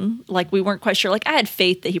question. Like, we weren't quite sure. Like, I had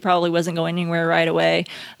faith that he probably wasn't going anywhere right away.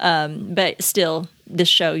 But still, this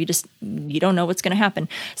show, you don't know what's going to happen.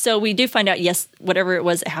 So we do find out, yes, whatever it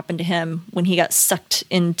was that happened to him when he got sucked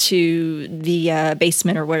into the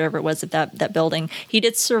basement or whatever it was of that building, he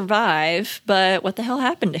did survive, but what the hell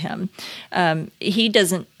happened to him? He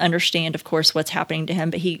doesn't understand, of course, what's happening to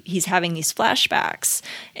him, but he's having these flashbacks,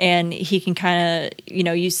 and he can kind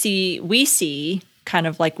of, we see kind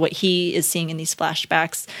of like what he is seeing in these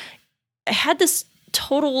flashbacks. I had this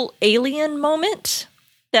total alien moment,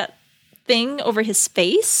 that thing over his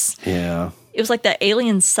face. Yeah. It was like that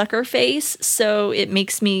alien sucker face. So it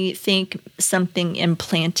makes me think something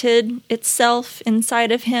implanted itself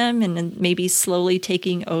inside of him and then maybe slowly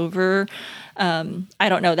taking over. I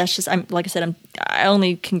don't know. That's just, like I said, I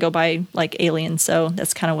only can go by like Alien. So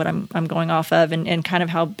that's kind of what I'm going off of, and kind of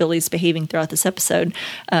how Billy's behaving throughout this episode.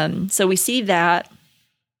 So we see that.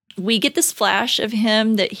 We get this flash of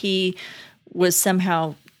him that he was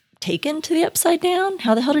somehow taken to the Upside Down.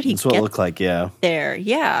 How the hell did he That's what it looked like, yeah. There,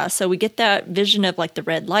 yeah. So we get that vision of like the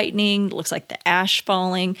red lightning, looks like the ash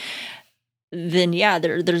falling. Then, yeah,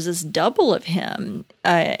 there's this double of him.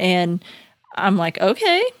 And I'm like,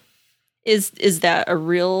 okay, is that a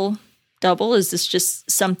real double? Is this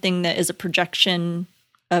just something that is a projection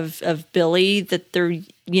of Billy that they're,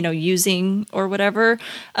 using or whatever?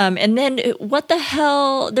 And then what the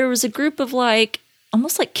hell? There was a group of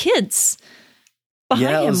almost like kids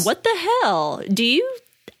behind him. What the hell? Do you?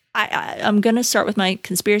 I'm going to start with my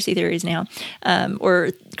conspiracy theories now,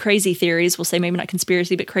 or crazy theories. We'll say maybe not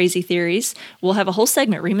conspiracy, but crazy theories. We'll have a whole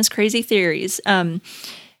segment, Rima's crazy theories.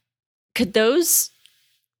 Could those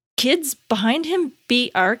kids behind him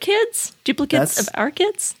be our kids? Duplicates of our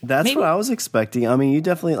kids? That's maybe? What I was expecting. I mean, you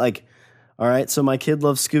definitely all right, so my kid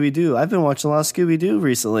loves Scooby-Doo. I've been watching a lot of Scooby-Doo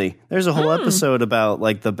recently. There's a whole episode about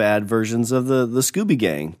the bad versions of the Scooby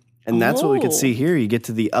Gang. And that's what we could see here. You get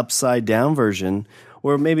to the upside down version,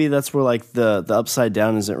 or maybe that's where the upside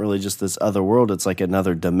down isn't really just this other world. It's like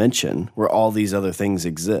another dimension where all these other things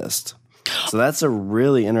exist. So that's a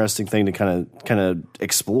really interesting thing to kind of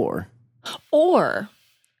explore. Or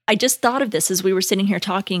I just thought of this as we were sitting here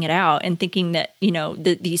talking it out and thinking that,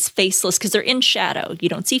 these faceless, because they're in shadow. You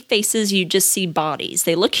don't see faces, you just see bodies.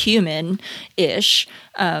 They look human-ish,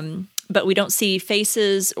 but we don't see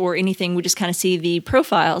faces or anything. We just kind of see the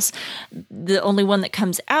profiles. The only one that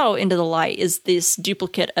comes out into the light is this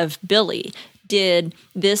duplicate of Billy. Did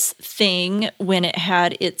this thing, when it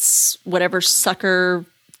had its whatever sucker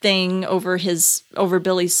thing over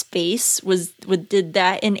Billy's face, did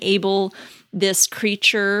that enable this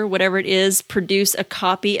creature, whatever it is, produce a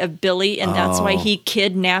copy of Billy, and that's why he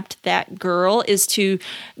kidnapped that girl.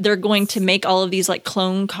 They're going to make all of these like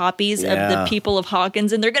clone copies of the people of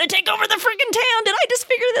Hawkins, and they're going to take over the freaking town. Did I just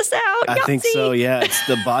figure this out? I think so. Yeah, it's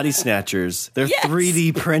the body snatchers. They're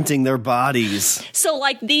 3D printing their bodies. So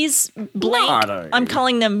like these blank, I'm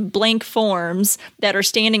calling them blank forms that are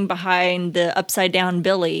standing behind the upside down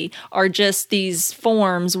Billy are just these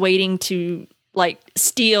forms waiting to like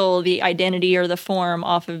steal the identity or the form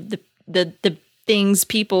off of the things,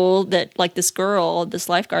 people that like this girl, this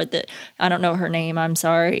lifeguard that I don't know her name. I'm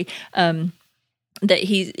sorry. That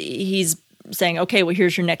he's saying, okay, well,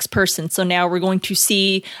 here's your next person. So now we're going to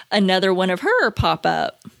see another one of her pop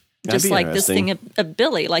up. Just like this thing of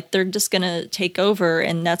Billy, like they're just going to take over,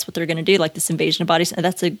 and that's what they're going to do, like this invasion of bodies. And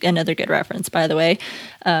that's another good reference, by the way.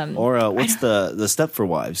 Or what's the Stepford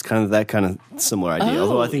Wives? Kind of that kind of similar idea,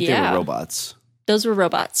 although I think they were robots. Those were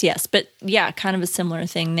robots, yes. But yeah, kind of a similar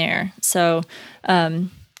thing there. So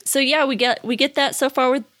yeah, we get that so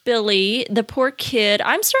far with Billy, the poor kid.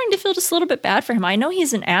 I'm starting to feel just a little bit bad for him. I know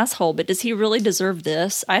he's an asshole, but does he really deserve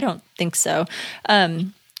this? I don't think so.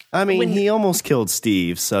 I mean, he almost killed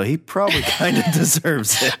Steve, so he probably kind of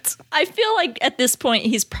deserves it. I feel like at this point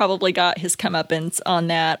he's probably got his comeuppance on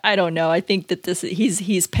that. I don't know. I think that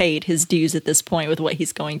he's paid his dues at this point with what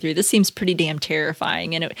he's going through. This seems pretty damn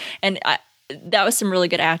terrifying, that was some really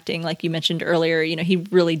good acting, like you mentioned earlier. You know, he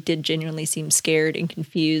really did genuinely seem scared and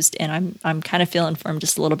confused, and I'm kind of feeling for him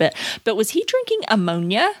just a little bit. But was he drinking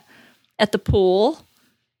ammonia at the pool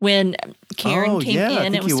when Karen came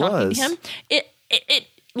in and was talking to him? It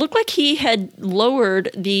looked like he had lowered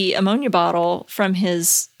the ammonia bottle from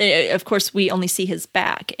his. Of course, we only see his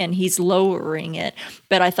back, and he's lowering it.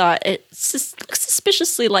 But I thought it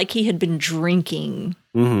suspiciously like he had been drinking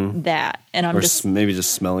that, and I'm maybe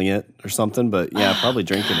just smelling it or something. But yeah, probably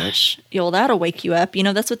drinking it. Well, that'll wake you up. You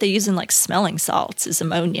know, that's what they use in like smelling salts is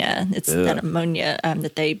ammonia. It's that ammonia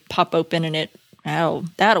that they pop open and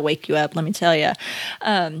that'll wake you up, let me tell you.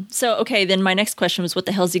 So, okay, then my next question was, what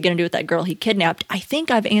the hell is he going to do with that girl he kidnapped? I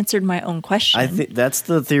think I've answered my own question. I think that's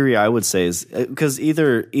the theory I would say is because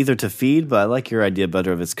either to feed, but I like your idea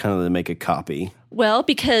better if it's kind of to make a copy. Well,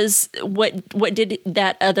 because what did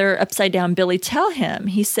that other upside down Billy tell him?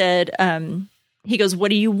 He said, he goes, what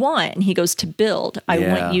do you want? And he goes, to build. I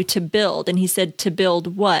want you to build. And he said, to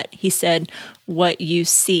build what? He said, what you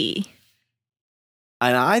see.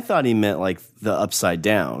 And I thought he meant like the upside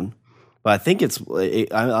down, but I think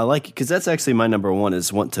I like it because that's actually my number one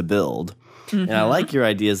is want to build. Mm-hmm. And I like your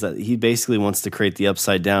idea is that he basically wants to create the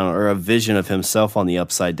upside down or a vision of himself on the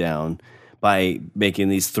upside down by making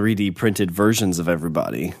these 3D printed versions of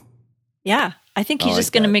everybody. Yeah. I think he's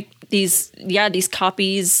just going to make these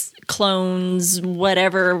copies, clones,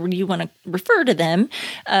 whatever you want to refer to them.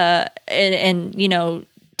 And you know,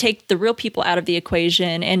 take the real people out of the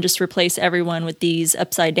equation and just replace everyone with these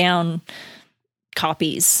upside down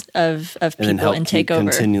copies of people and take over.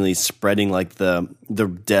 Continually spreading like the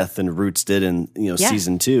Death and Roots did in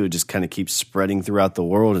season 2, just kind of keep spreading throughout the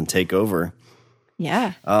world and take over.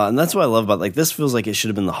 Yeah. And that's what I love about like this feels like it should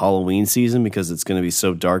have been the Halloween season because it's going to be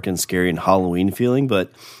so dark and scary and Halloween feeling,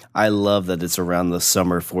 but I love that it's around the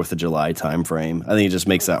summer 4th of July time frame. I think it just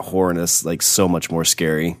makes that horrorness like so much more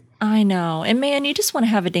scary. I know. And man, you just want to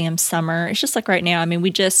have a damn summer. It's just like right now. I mean,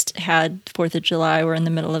 we just had 4th of July. We're in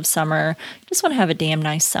the middle of summer. Just want to have a damn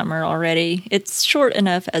nice summer already. It's short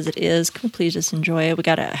enough as it is. Can we please just enjoy it? We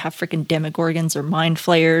got to have freaking demogorgons or mind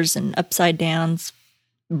flayers and upside downs,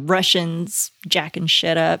 Russians jacking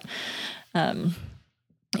shit up.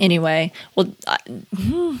 Anyway, well,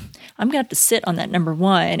 I'm going to have to sit on that number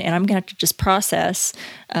one, and I'm going to have to just process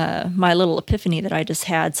my little epiphany that I just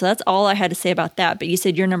had. So that's all I had to say about that. But you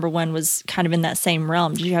said your number one was kind of in that same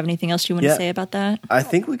realm. Did you have anything else you want to say about that? I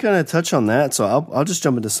think we kind of touch on that. So I'll just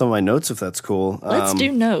jump into some of my notes if that's cool. Let's do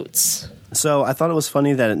notes. So I thought it was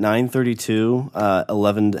funny that at 9:32,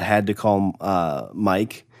 Eleven had to call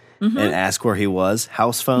Mike and ask where he was.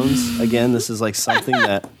 House phones. Again, this is like something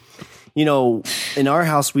that... You know, in our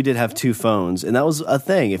house, we did have 2 phones, and that was a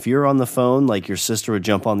thing. If you're on the phone, like your sister would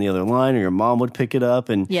jump on the other line or your mom would pick it up,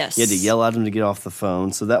 and you had to yell at them to get off the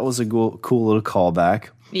phone. So that was a cool little callback.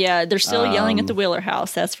 Yeah, they're still yelling at the Wheeler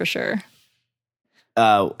house, that's for sure.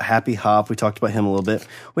 Happy Hop, we talked about him a little bit.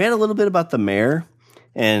 We had a little bit about the mayor,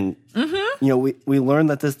 and we learned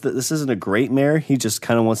that this isn't a great mayor. He just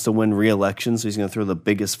kind of wants to win re-election, so he's going to throw the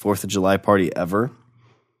biggest 4th of July party ever.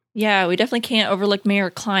 Yeah, we definitely can't overlook Mayor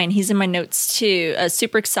Klein. He's in my notes, too.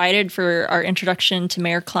 Super excited for our introduction to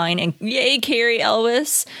Mayor Klein. And yay, Cary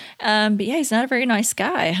Elwes. But yeah, he's not a very nice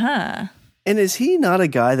guy, huh? And is he not a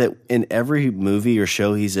guy that in every movie or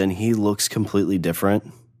show he's in, he looks completely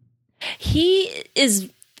different? He is,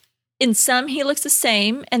 in some, he looks the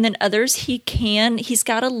same, and then others, he's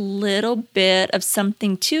got a little bit of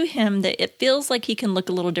something to him that it feels like he can look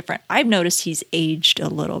a little different. I've noticed he's aged a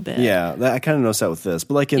little bit. Yeah, I kind of noticed that with this.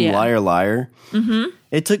 But like in Liar Liar,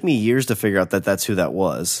 it took me years to figure out that that's who that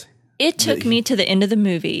was. It took me to the end of the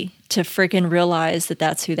movie to freaking realize that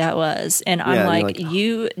that's who that was. And I'm like,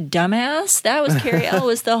 you dumbass, that was Carrie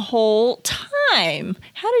Elwes the whole time.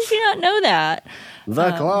 How did you not know that?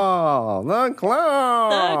 The claw, the claw.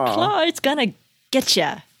 The claw, it's going to get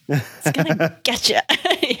you. It's going to get you.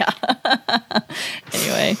 Yeah.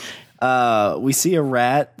 Anyway. We see a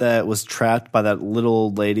rat that was trapped by that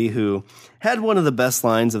little lady who had one of the best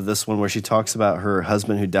lines of this one where she talks about her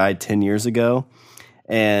husband who died 10 years ago.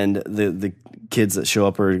 And the kids that show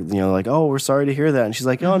up are, like, oh, we're sorry to hear that. And she's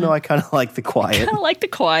like, oh, no, I kind of like the quiet. I kind of like the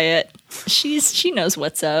quiet. She knows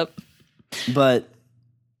what's up. But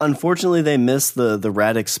unfortunately, they missed the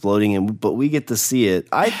rat exploding, but we get to see it.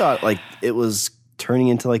 I thought like it was turning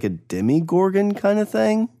into like a Demogorgon kind of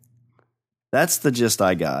thing. That's the gist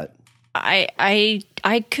I got. I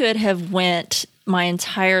could have went my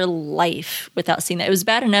entire life without seeing that. It was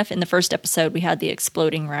bad enough in the first episode we had the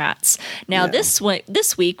exploding rats. Now this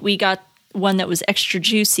week we got one that was extra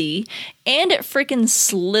juicy, and it freaking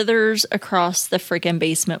slithers across the freaking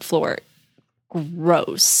basement floor.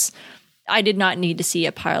 Gross. I did not need to see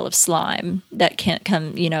a pile of slime that can't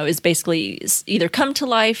come, is basically either come to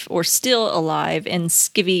life or still alive and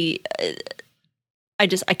skivvy. I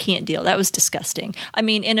can't deal. That was disgusting. I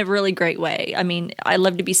mean, in a really great way. I mean, I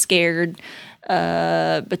love to be scared,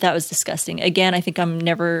 but that was disgusting. Again, I think I'm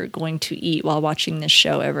never going to eat while watching this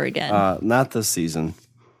show ever again. Not this season.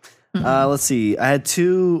 Let's see. I had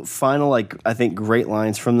two final, I think, great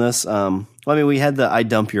lines from this. We had the "I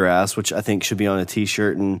dump your ass," which I think should be on a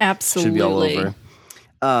T-shirt and absolutely should be all over.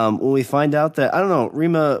 When we find out that, I don't know,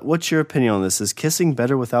 Rima, what's your opinion on this? Is kissing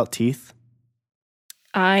better without teeth?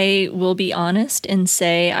 I will be honest and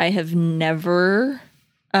say I have never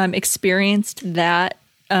experienced that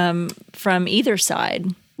from either side.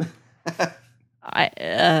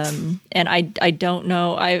 I don't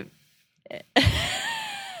know.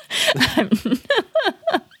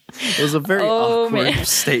 It was a very awkward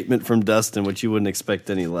statement from Dustin, which you wouldn't expect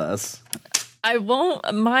any less. I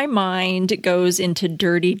won't. My mind goes into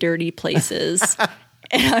dirty, dirty places,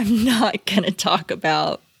 and I'm not going to talk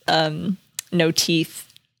about no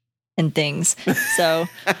teeth and things. So,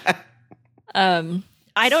 I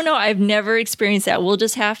don't know. I've never experienced that. We'll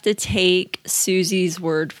just have to take Susie's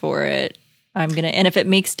word for it. And if it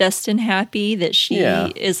makes Dustin happy that she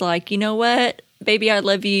is like, you know what, baby, I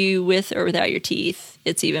love you with or without your teeth.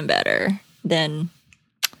 It's even better. Then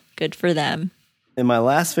good for them. And my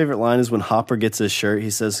last favorite line is when Hopper gets his shirt. He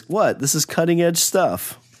says, "What? This is cutting edge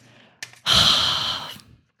stuff."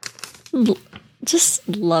 Just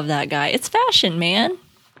love that guy. It's fashion, man.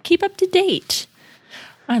 Keep up to date.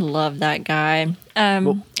 I love that guy.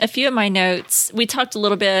 A few of my notes, we talked a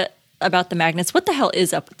little bit about the magnets. What the hell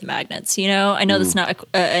is up with the magnets? I know that's not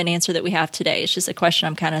an answer that we have today. It's just a question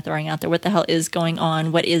I'm kind of throwing out there. What the hell is going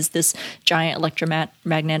on? What is this giant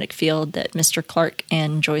electromagnetic field that Mr. Clark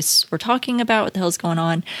and Joyce were talking about? What the hell is going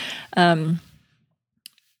on?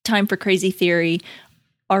 Time for crazy theory.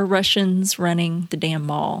 Are Russians running the damn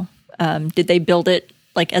mall? Did they build it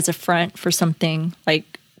like as a front for something like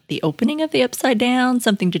the opening of the Upside Down,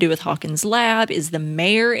 something to do with Hawkins' lab? Is the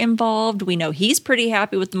mayor involved? We know he's pretty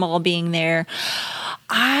happy with the mall being there.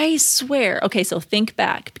 I swear. Okay, so think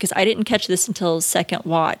back, because I didn't catch this until second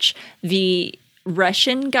watch. The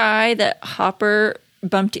Russian guy that Hopper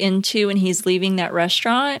bumped into when he's leaving that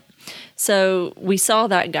restaurant. So we saw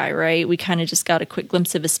that guy, right? We kind of just got a quick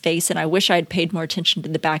glimpse of his face, and I wish I'd paid more attention to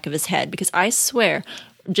the back of his head, because I swear,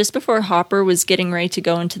 just before Hopper was getting ready to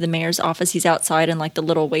go into the mayor's office, he's outside in like the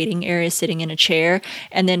little waiting area sitting in a chair.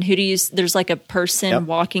 And then there's like a person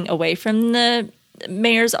walking away from the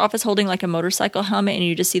mayor's office holding like a motorcycle helmet, and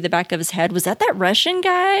you just see the back of his head. Was that Russian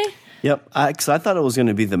guy? Yep. Because I thought it was going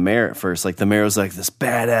to be the mayor at first. Like the mayor was like this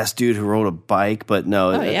badass dude who rode a bike, but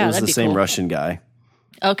no, it was the same cool Russian guy.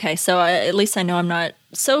 Okay. So at least I know I'm not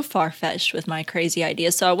so far-fetched with my crazy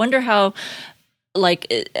ideas. So I wonder how, like,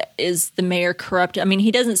 is the mayor corrupt? I mean,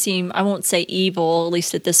 he doesn't seem, I won't say evil, at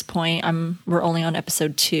least at this point. We're only on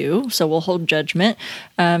episode 2, so we'll hold judgment.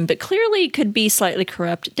 But clearly could be slightly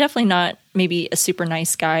corrupt. Definitely not maybe a super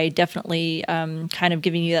nice guy. Definitely kind of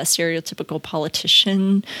giving you that stereotypical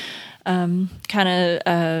politician kind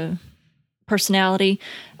of personality.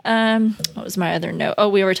 What was my other note? Oh,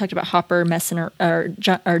 we already talked about Hopper messing or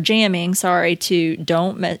jamming. Sorry, you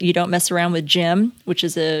don't mess around with Jim, which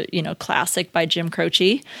is a classic by Jim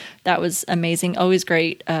Croce. That was amazing. Always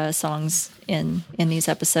great songs in these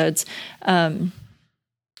episodes.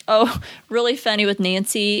 Really funny with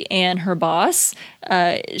Nancy and her boss.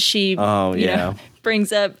 She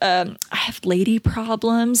brings up, I have lady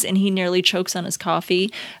problems, and he nearly chokes on his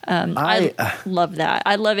coffee. I love that.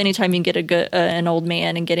 I love anytime you can get an old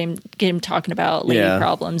man and get him talking about lady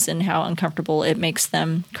problems and how uncomfortable it makes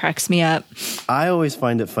them. Cracks me up. I always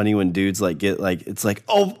find it funny when dudes it's like,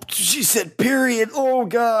 oh, she said period. Oh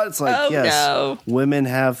God. It's like, no. Women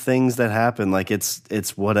have things that happen. Like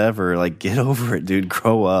it's whatever. Like get over it, dude.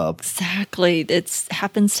 Grow up. Exactly. It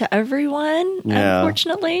happens to everyone. Yeah.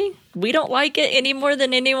 Unfortunately. We don't like it any more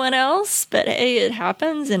than anyone else, but hey, it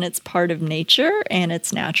happens and it's part of nature and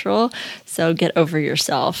it's natural. So get over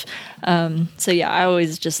yourself. I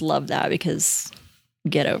always just love that because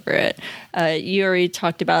get over it. You already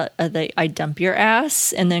talked about the I dump your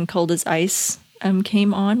ass, and then Cold as Ice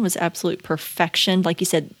came on, was absolute perfection. Like you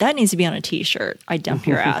said, that needs to be on a t-shirt. I dump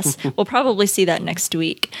your ass. We'll probably see that next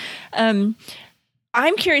week. I'm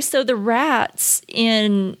curious, though, the rats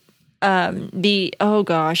in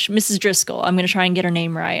Mrs. Driscoll. I'm going to try and get her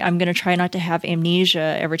name right. I'm going to try not to have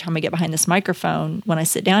amnesia every time I get behind this microphone when I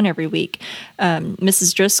sit down every week.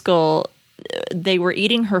 Mrs. Driscoll, they were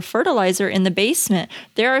eating her fertilizer in the basement.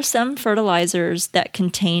 There are some fertilizers that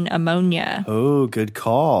contain ammonia. Oh, good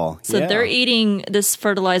call. So they're eating this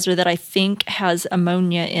fertilizer that I think has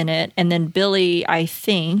ammonia in it. And then Billy, I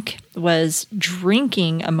think, was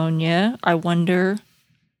drinking ammonia. I wonder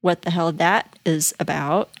what the hell that is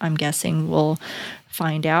about. I'm guessing we'll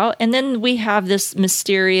find out. And then we have this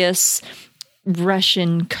mysterious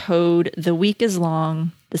Russian code. The week is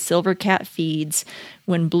long. The silver cat feeds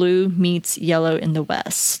when blue meets yellow in the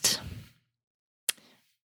west.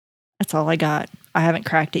 That's all I got. I haven't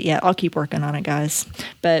cracked it yet. I'll keep working on it, guys.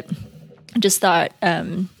 But I just thought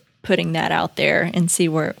putting that out there and see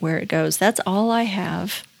where it goes. That's all I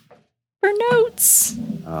have for notes.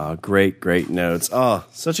 Oh, great notes. Oh,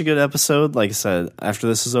 such a good episode. Like I said, after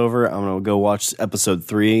this is over, I'm going to go watch episode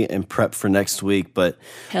 3 and prep for next week. But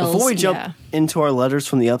before we jump into our letters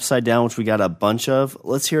from the Upside Down, which we got a bunch of,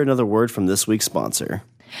 let's hear another word from this week's sponsor.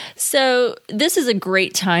 So this is a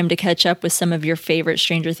great time to catch up with some of your favorite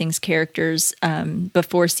Stranger Things characters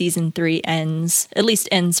before season 3 ends, at least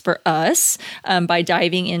ends for us, by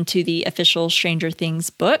diving into the official Stranger Things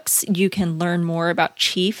books. You can learn more about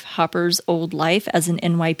Chief Hopper's old life as an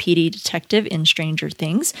NYPD detective in Stranger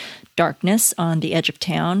Things, Darkness on the Edge of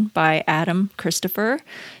Town by Adam Christopher.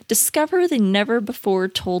 Discover the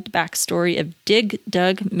never-before-told backstory of Dig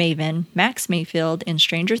Dug Maven, Max Mayfield, in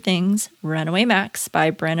Stranger Things, Runaway Max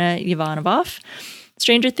by Brenna Ivanovoff.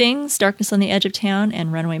 Stranger Things, Darkness on the Edge of Town,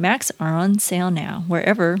 and Runaway Max are on sale now,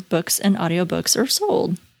 wherever books and audiobooks are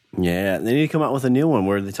sold. Yeah, they need to come out with a new one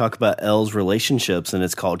where they talk about Elle's relationships, and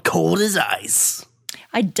it's called Cold as Ice.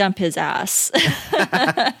 I dump his ass.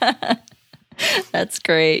 That's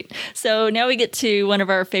great. So now we get to one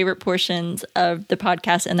of our favorite portions of the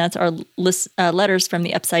podcast, and that's our letters from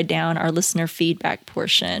the Upside Down, our listener feedback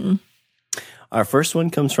portion. Our first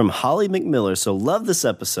one comes from Holly McMiller. So love this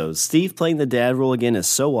episode. Steve playing the dad role again is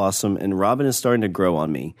so awesome, and Robin is starting to grow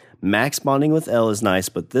on me. Max bonding with Elle is nice,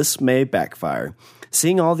 but this may backfire.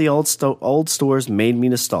 Seeing all the old stores made me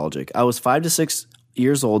nostalgic. I was 5 to 6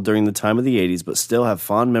 years old during the time of the 80s, but still have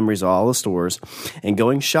fond memories of all the stores and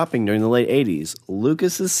going shopping during the late 80s.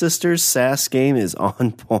 Lucas's sister's sass game is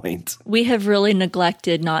on point. We have really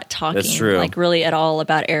neglected not talking like really at all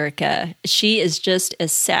about Erica. She is just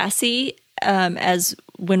as sassy as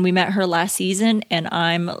when we met her last season, and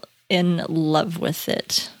I'm in love with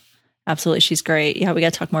it. Absolutely. She's great. Yeah, we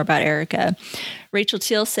got to talk more about Erica. Rachel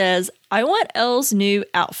Teal says, I want Elle's new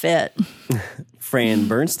outfit. Fran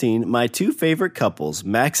Bernstein, my 2 favorite couples,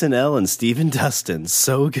 Max and Elle and Steve and Dustin.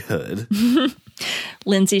 So good.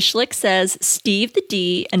 Lindsay Schlick says, Steve the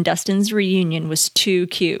D and Dustin's reunion was too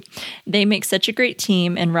cute. They make such a great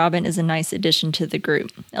team, and Robin is a nice addition to the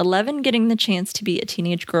group. 11 getting the chance to be a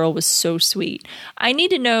teenage girl was so sweet. I need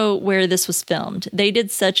to know where this was filmed. They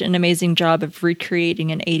did such an amazing job of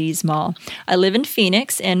recreating an 80s mall. I live in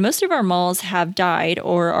Phoenix, and most of our malls have died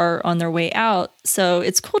or are on their way out, so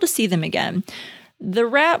it's cool to see them again. The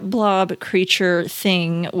rat blob creature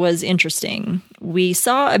thing was interesting. We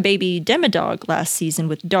saw a baby Demodog last season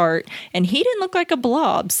with Dart, and he didn't look like a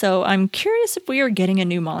blob, so I'm curious if we are getting a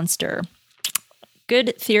new monster.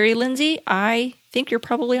 Good theory, Lindsay. I think you're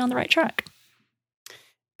probably on the right track.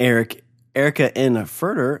 Eric, Erica N.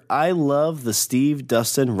 Furter, I love the Steve,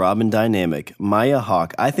 Dustin, Robin dynamic. Maya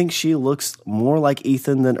Hawke, I think she looks more like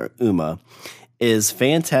Ethan than Uma. Is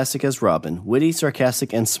fantastic as Robin, witty,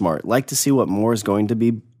 sarcastic, and smart. Like to see what more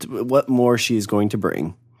she is going to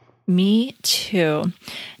bring. Me too.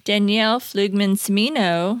 Danielle Flugman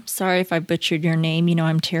Semino, sorry if I butchered your name, you know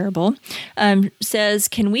I'm terrible, says,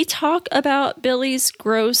 can we talk about Billy's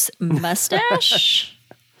gross mustache?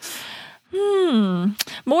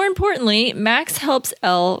 More importantly, Max helps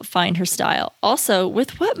Elle find her style. Also,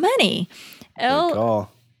 with what money? Elle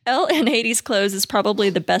in 80s clothes is probably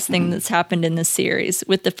the best thing that's happened in this series,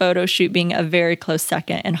 with the photo shoot being a very close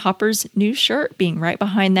second and Hopper's new shirt being right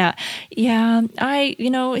behind that. Yeah,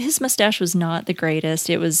 his mustache was not the greatest.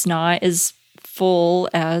 It was not as full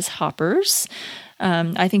as Hopper's.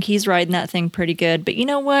 I think he's riding that thing pretty good. But you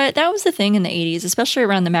know what? That was the thing in the 80s, especially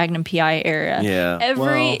around the Magnum PI era. Yeah.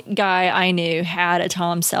 Every guy I knew had a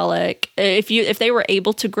Tom Selleck. If they were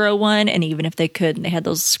able to grow one, and even if they couldn't, they had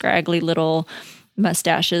those scraggly little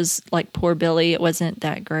mustaches like poor Billy. It wasn't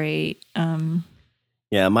that great.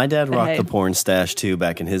 Yeah, my dad rocked the porn stash too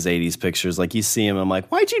back in his 80s pictures. Like you see him, I'm like,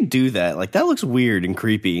 why'd you do that? Like that looks weird and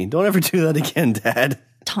creepy. Don't ever do that again, Dad.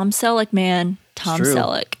 Tom Selleck, man. Tom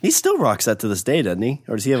Selleck. He still rocks that to this day, doesn't he?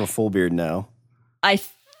 Or does he have a full beard now? I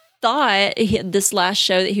thought this last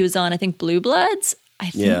show that he was on, I think Blue Bloods, I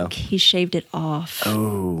think he shaved it off.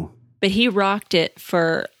 Oh. But he rocked it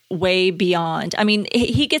for way beyond. I mean,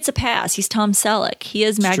 he gets a pass. He's Tom Selleck. He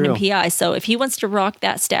is Magnum PI. So if he wants to rock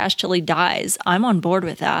that stash till he dies, I'm on board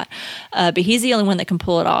with that. But he's the only one that can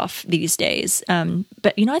pull it off these days.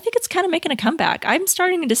 But, I think it's kind of making a comeback. I'm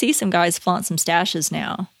starting to see some guys flaunt some stashes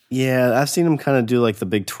now. Yeah, I've seen him kind of do like the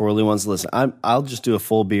big twirly ones. Listen, I'll just do a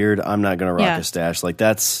full beard. I'm not going to rock a stash. Like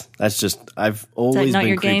that's just, I've always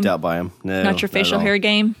been creeped out by him. No, not your facial hair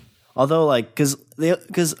game? Although, like, because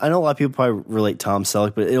I know a lot of people probably relate Tom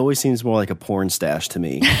Selleck, but it always seems more like a porn stash to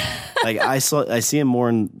me. Like I see him more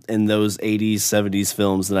in those 80s, 70s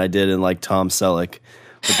films than I did in like Tom Selleck.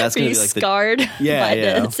 But that's going to be like scarred by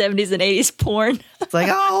the 70s and 80s porn. It's like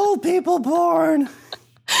old people porn.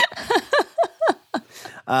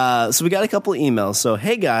 So we got a couple of emails. So,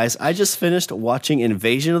 hey guys, I just finished watching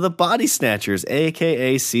Invasion of the Body Snatchers,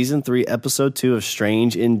 aka Season 3, Episode 2 of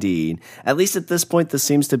Strange Indeed. At least at this point, this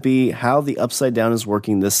seems to be how the Upside Down is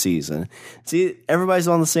working this season. See, everybody's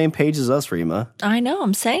on the same page as us, Rima. I know,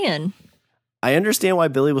 I'm saying. I understand why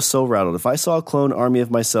Billy was so rattled. If I saw a clone army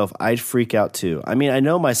of myself, I'd freak out too. I mean, I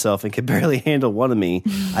know myself and can barely handle one of me.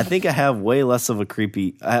 I think I have way less of a creep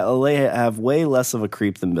than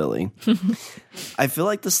Billy. I feel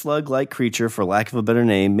like the slug-like creature, for lack of a better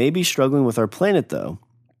name, may be struggling with our planet, though.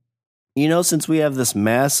 Since we have this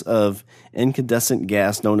mass of incandescent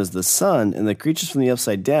gas known as the sun, and the creatures from the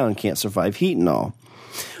Upside Down can't survive heat and all.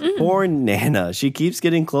 Poor Nana. She keeps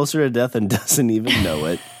getting closer to death and doesn't even know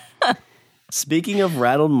it. Speaking of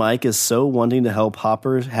rattled, Mike is so wanting to help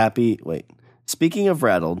Hopper happy. Speaking of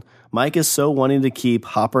rattled, Mike is so wanting to keep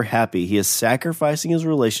Hopper happy, he is sacrificing his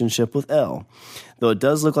relationship with Elle. Though it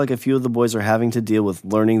does look like a few of the boys are having to deal with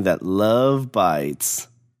learning that love bites.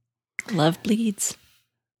 Love bleeds.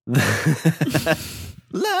 Love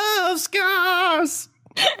scars.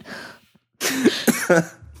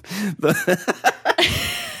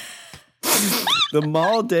 The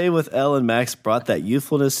mall day with Elle and Max brought that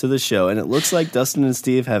youthfulness to the show, and it looks like Dustin and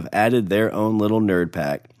Steve have added their own little nerd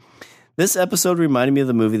pack. This episode reminded me of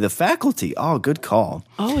the movie The Faculty. Oh, good call.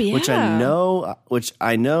 Oh, yeah. Which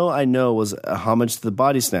I know was a homage to the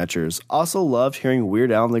Body Snatchers. Also loved hearing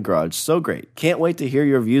Weird Al in the Garage. So great. Can't wait to hear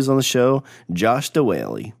your views on the show. Josh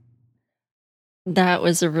DeWhaley. That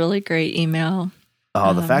was a really great email.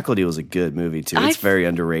 Oh, The Faculty was a good movie, too. It's very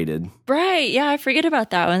underrated. Right. Yeah, I forget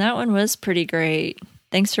about that one. That one was pretty great.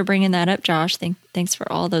 Thanks for bringing that up, Josh. Thanks for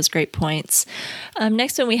all those great points.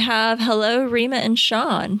 Next one we have, hello, Rima and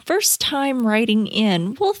Sean. First time writing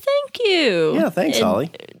in. Well, thank you. Yeah, thanks, Holly.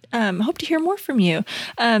 Hope to hear more from you.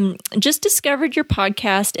 Just discovered your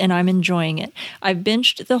podcast and I'm enjoying it. I've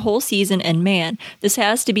binged the whole season and man, this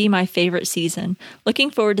has to be my favorite season.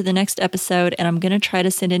 Looking forward to the next episode and I'm going to try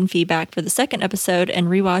to send in feedback for the second episode and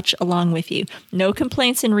rewatch along with you. No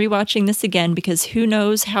complaints in rewatching this again because who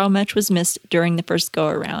knows how much was missed during the first go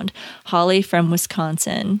around. Holly from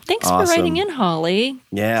Wisconsin. Thanks for writing in, Holly.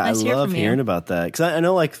 Yeah, nice I love hearing about that because I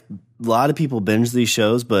know like a lot of people binge these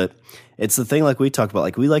shows, but It's the thing like we talked about.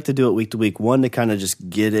 Like we like to do it week to week. One, to kind of just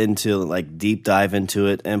get into like deep dive into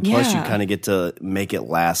it. And plus you kind of get to make it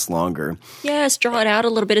last longer. Yes, draw it out a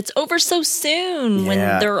little bit. It's over so soon when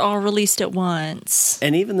they're all released at once.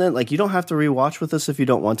 And even then, like you don't have to rewatch with us if you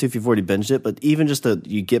don't want to, if you've already binged it. But even just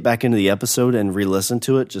you get back into the episode and re-listen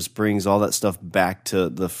to it just brings all that stuff back to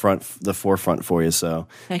the forefront for you. So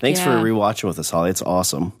thanks for rewatching with us, Holly. It's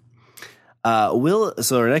awesome. Will,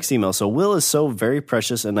 so our next email. So Will is so very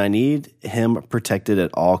precious and I need him protected at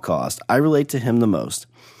all costs. I relate to him the most.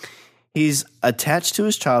 He's attached to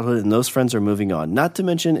his childhood and those friends are moving on. Not to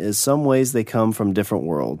mention in some ways they come from different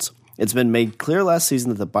worlds. It's been made clear last season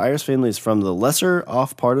that the Byers family is from the lesser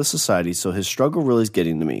off part of society, so his struggle really is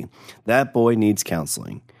getting to me. That boy needs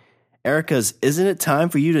counseling. Erica's, isn't it time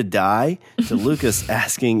for you to die? To Lucas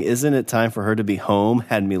asking, isn't it time for her to be home?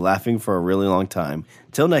 Had me laughing for a really long time.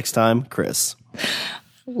 Till next time, Chris.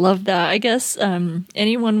 Love that. I guess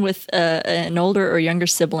anyone with an older or younger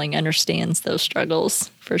sibling understands those struggles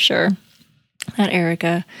for sure. Not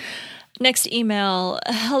Erica. Next email.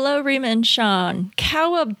 Hello, Rima and Sean.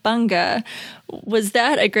 Cowabunga. Was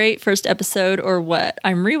that a great first episode or what?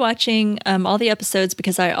 I'm rewatching all the episodes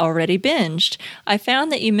because I already binged. I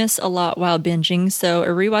found that you miss a lot while binging, so a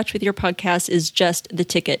rewatch with your podcast is just the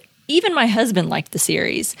ticket. Even my husband liked the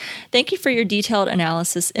series. Thank you for your detailed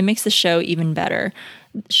analysis. It makes the show even better.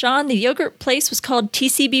 Sean, the yogurt place was called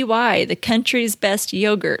TCBY, the country's best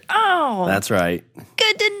yogurt. Oh, that's right.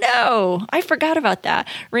 Good to know. I forgot about that.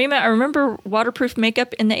 Rima, I remember waterproof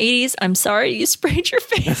makeup in the 80s. I'm sorry you sprayed your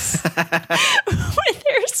face with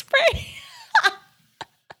hairspray.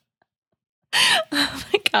 Oh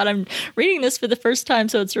my God, I'm reading this for the first time,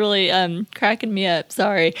 so it's really cracking me up.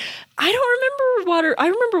 Sorry. I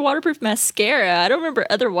remember waterproof mascara. I don't remember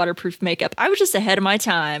other waterproof makeup. I was just ahead of my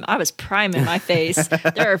time. I was priming my face.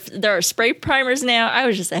 There are spray primers now. I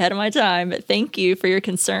was just ahead of my time. But thank you for your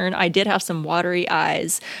concern. I did have some watery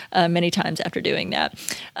eyes many times after doing that.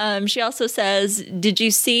 She also says, did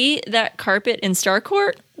you see that carpet in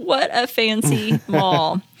Starcourt? What a fancy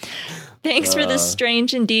mall. Thanks for this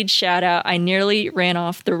strange indeed shout out. I nearly ran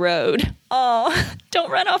off the road. Oh,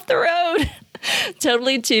 don't run off the road.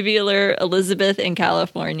 Totally tubular, Elizabeth in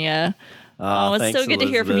California. Oh, it's so good to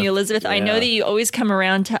hear from you, Elizabeth. Yeah. I know that you always come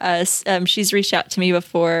around to us. She's reached out to me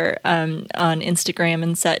before on Instagram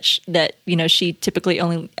and such that, you know, she typically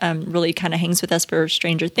only really kind of hangs with us for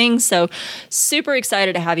Stranger Things. So super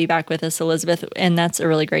excited to have you back with us, Elizabeth. And that's a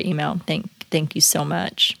really great email. Thank you so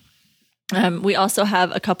much. We also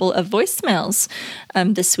have a couple of voicemails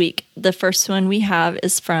this week. The first one we have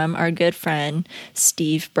is from our good friend,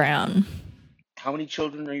 Steve Brown. How many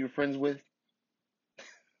children are you friends with?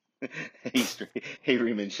 Hey,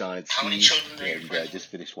 Rima and Sean. It's How many children are you friends with? Just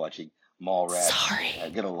finished watching Mallrats. Sorry. I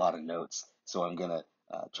got a lot of notes, so I'm going to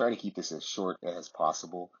try to keep this as short as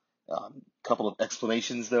possible. Couple of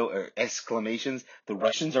explanations, though, or exclamations. The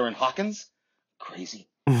Russians are in Hawkins? Crazy.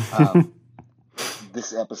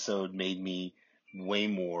 This episode made me way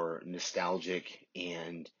more nostalgic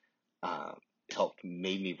and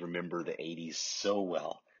made me remember the 80s so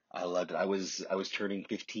well. I loved it. I was turning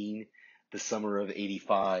 15 the summer of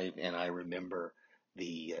 85, and I remember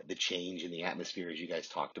the change in the atmosphere, as you guys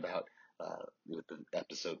talked about with the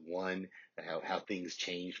episode 1, how things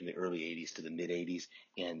changed from the early 80s to the mid 80s,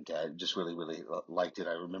 and just really, really liked it.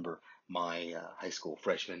 I remember my high school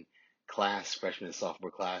freshman and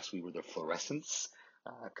sophomore class, we were the fluorescents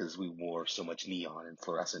because we wore so much neon and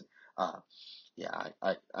fluorescent. Yeah,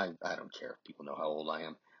 I don't care if people know how old I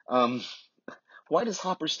am. Why does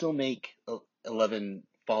Hopper still make 11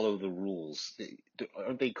 follow the rules?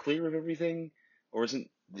 Aren't they clear of everything? Or is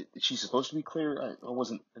she supposed to be clear? I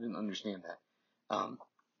didn't understand that.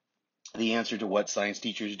 The answer to what science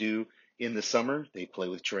teachers do in the summer, they play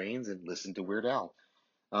with trains and listen to Weird Al.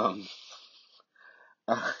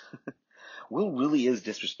 Will really is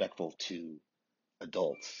disrespectful to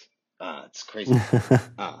adults. It's crazy.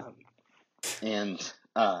 And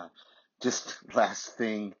just last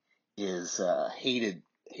thing is hated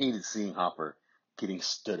seeing Hopper getting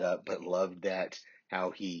stood up, but loved that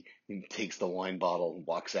how he takes the wine bottle and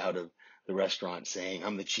walks out of the restaurant saying,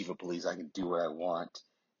 I'm the chief of police, I can do what I want.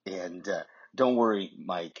 And don't worry,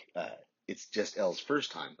 Mike, it's just Elle's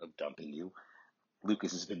first time of dumping you.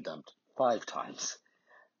 Lucas has been dumped 5 times.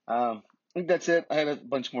 I think that's it. I had a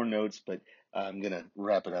bunch more notes, but I'm going to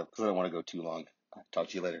wrap it up because I don't want to go too long. Talk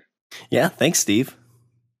to you later. Yeah, thanks, Steve.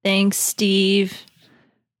 Thanks, Steve.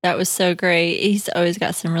 That was so great. He's always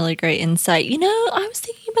got some really great insight. You know, I was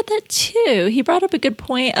thinking about that too. He brought up a good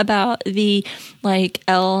point about the,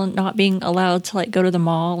 Elle not being allowed to, go to the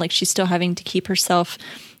mall. She's still having to keep herself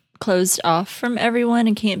closed off from everyone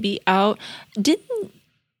and can't be out. Didn't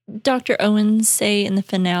Dr. Owens say in the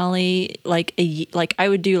finale, like I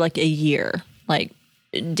would do like a year? Like,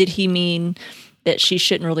 did he mean that she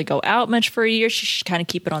shouldn't really go out much for a year? She should kind of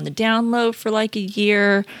keep it on the down low for like a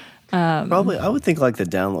year. Probably, I would think like the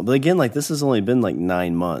down low. But again, like this has only been like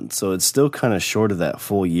 9 months, so it's still kind of short of that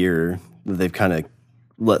full year that they've kind of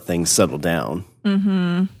let things settle down.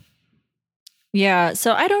 Mm-hmm. Yeah,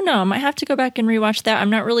 so I don't know. I might have to go back and rewatch that. I'm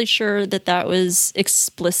not really sure that was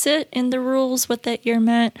explicit in the rules what that year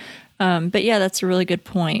meant. But yeah, that's a really good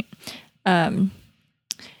point.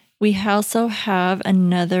 We also have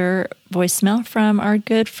another voicemail from our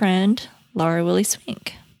good friend, Laura Willie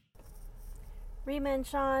Swink. Rima and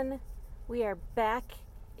Sean, we are back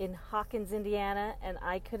in Hawkins, Indiana, and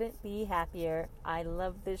I couldn't be happier. I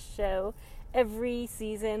love this show. Every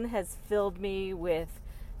season has filled me with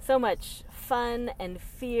so much fun and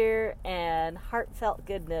fear and heartfelt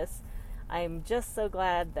goodness. I'm just so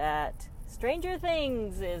glad that Stranger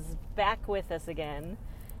Things is back with us again.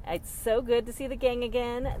 It's so good to see the gang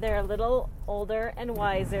again. They're a little older and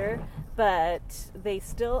wiser, but they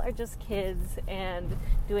still are just kids and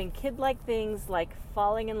doing kid-like things like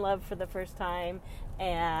falling in love for the first time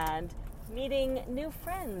and meeting new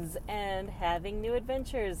friends and having new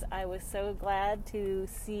adventures. I was so glad to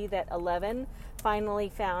see that Eleven finally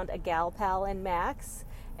found a gal pal in Max,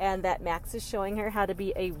 and that Max is showing her how to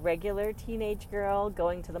be a regular teenage girl,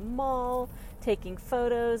 going to the mall, taking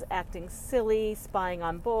photos, acting silly, spying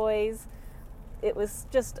on boys. It was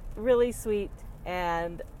just really sweet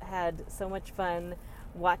and had so much fun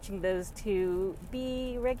watching those two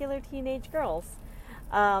be regular teenage girls.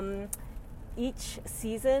 Each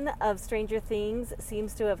season of Stranger Things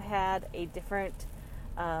seems to have had a different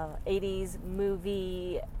 80s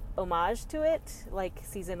movie homage to it. Like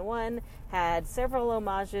season 1 had several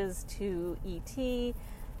homages to E.T.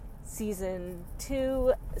 Season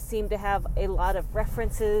 2 seemed to have a lot of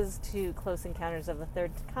references to Close Encounters of the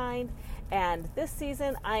Third Kind. And this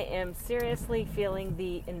season, I am seriously feeling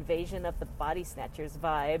the Invasion of the Body Snatchers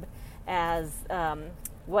vibe, as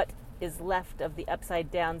what is left of the Upside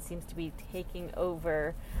Down seems to be taking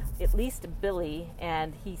over at least Billy,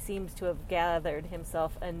 and he seems to have gathered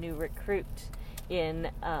himself a new recruit in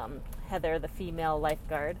Heather, the female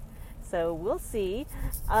lifeguard. So we'll see.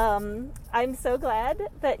 I'm so glad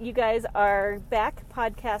that you guys are back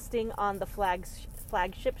podcasting on the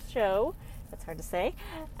flagship show. That's hard to say.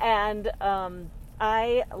 And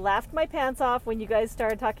I laughed my pants off when you guys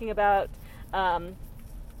started talking about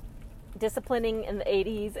disciplining in the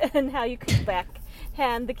 80s and how you could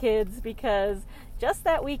backhand the kids, because just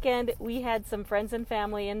that weekend we had some friends and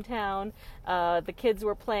family in town. The kids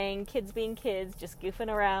were playing kids being kids, just goofing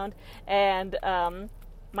around, and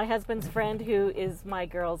my husband's friend, who is my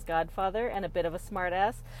girl's godfather and a bit of a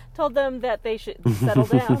smartass, told them that they should settle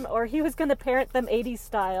down or he was going to parent them 80s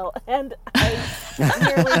style. And I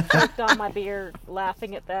nearly choked on my beer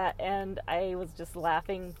laughing at that, and I was just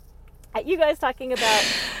laughing at you guys talking about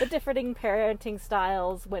the differing parenting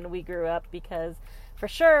styles when we grew up, because for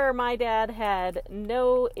sure my dad had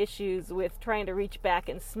no issues with trying to reach back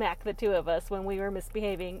and smack the two of us when we were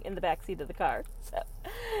misbehaving in the backseat of the car. So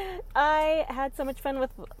I had so much fun with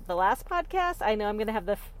the last podcast. I know I'm going to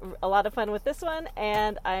have a lot of fun with this one,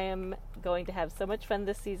 and I am going to have so much fun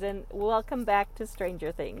this season. Welcome back to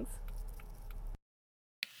Stranger Things.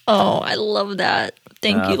 Oh, I love that.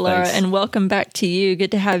 Thank you, Laura, thanks. and welcome back to you. Good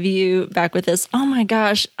to have you back with us. Oh my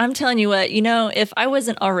gosh, I'm telling you what, if I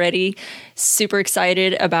wasn't already super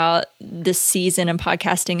excited about this season and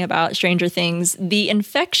podcasting about Stranger Things, the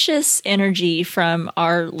infectious energy from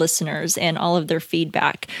our listeners and all of their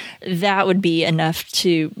feedback, that would be enough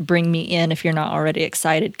to bring me in if you're not already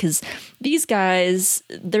excited, because these guys,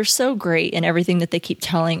 they're so great in everything that they keep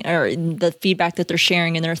telling, or the feedback that they're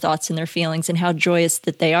sharing and their thoughts and their feelings and how joyous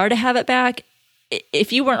that they are to have it back.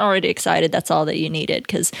 If you weren't already excited, that's all that you needed,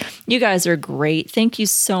 because you guys are great. Thank you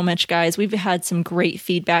so much, guys. We've had some great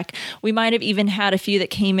feedback. We might have even had a few that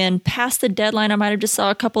came in past the deadline. I might have just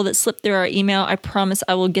saw a couple that slipped through our email. I promise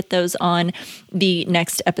I will get those on the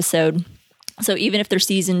next episode. So even if they're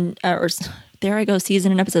season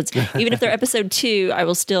and episodes. Even if they're episode 2, I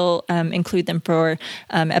will still include them for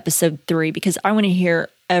episode 3, because I want to hear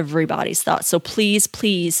everybody's thoughts. So please,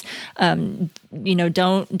 don't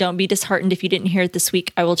be disheartened if you didn't hear it this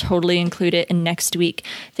week. I will totally include it in next week.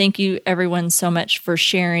 Thank you, everyone, so much for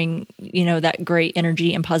sharing, that great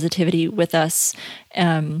energy and positivity with us.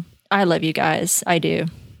 I love you guys. I do.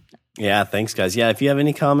 Yeah, thanks, guys. Yeah, if you have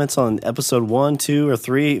any comments on episode 1, 2, or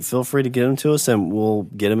 3, feel free to get them to us, and we'll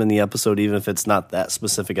get them in the episode, even if it's not that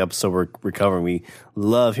specific episode we're covering. We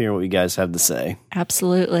love hearing what you guys have to say.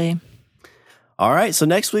 Absolutely. All right, so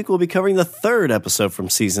next week we'll be covering the 3rd episode from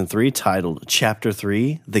Season 3, titled Chapter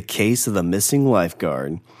 3, The Case of the Missing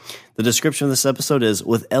Lifeguard. The description of this episode is,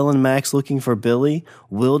 with Ellen and Max looking for Billy,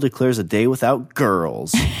 Will declares a day without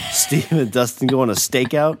girls. Steve and Dustin go on a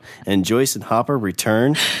stakeout, and Joyce and Hopper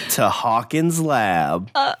return to Hawkins' lab.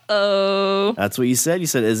 Uh-oh. That's what you said. You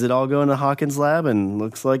said, is it all going to Hawkins' lab? And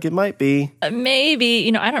looks like it might be. Maybe.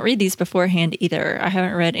 I don't read these beforehand either. I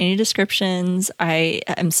haven't read any descriptions. I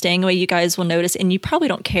am staying away. You guys will notice, and you probably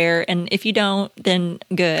don't care. And if you don't, then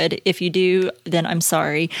good. If you do, then I'm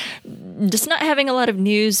sorry. Just not having a lot of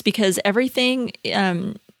news because everything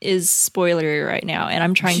is spoilery right now, and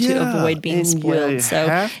I'm trying to avoid being spoiled. So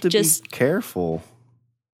have to just be careful.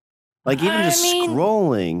 Like even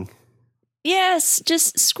scrolling. Yes,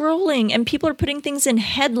 just scrolling, and people are putting things in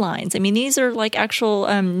headlines. I mean, these are like actual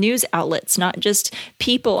news outlets, not just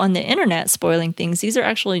people on the internet spoiling things. These are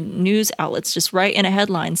actually news outlets just right in a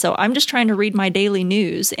headline. So I'm just trying to read my daily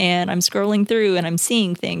news, and I'm scrolling through, and I'm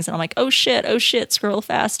seeing things, and I'm like, oh shit, scroll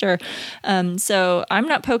faster. So I'm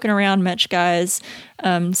not poking around much, guys.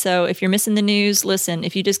 So if you're missing the news, listen,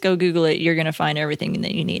 if you just go Google it, you're going to find everything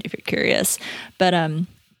that you need if you're curious. But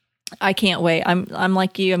I can't wait. I'm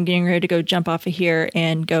like you. I'm getting ready to go jump off of here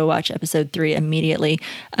and go watch episode 3 immediately.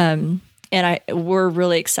 And we're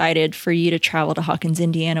really excited for you to travel to Hawkins,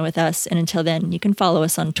 Indiana with us. And until then, you can follow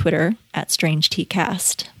us on Twitter at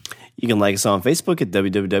StrangeTcast. You can like us on Facebook at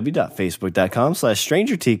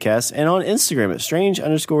www.facebook.com/StrangerTcast and on Instagram at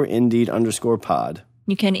strange_indeed_pod.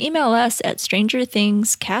 You can email us at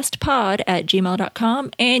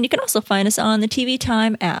strangerthingscastpod@gmail.com. And you can also find us on the TV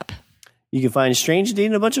Time app. You can find Strange Indeed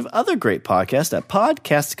and a bunch of other great podcasts at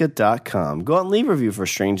podcastica.com. Go out and leave a review for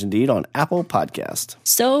Strange Indeed on Apple Podcast.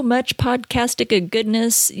 So much Podcastica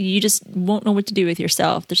goodness, you just won't know what to do with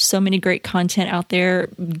yourself. There's so many great content out there.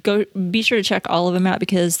 Be sure to check all of them out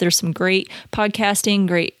because there's some great podcasting,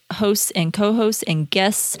 great hosts and co-hosts and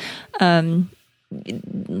guests.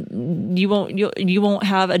 You won't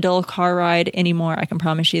have a dull car ride anymore. I can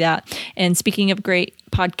promise you that. And speaking of great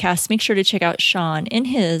podcasts, make sure to check out Sean in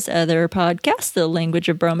his other podcast, The Language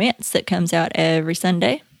of Bromance, that comes out every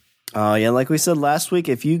Sunday. Yeah, like we said last week,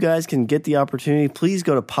 if you guys can get the opportunity, please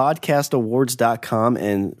go to podcastawards.com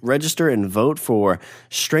and register and vote for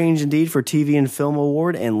Strange Indeed for TV and Film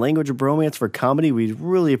Award and Language of Bromance for Comedy. We'd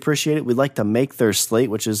really appreciate it. We'd like to make their slate,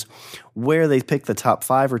 which is where they pick the top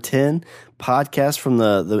 5 or 10 podcasts from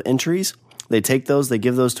the entries. They take those, they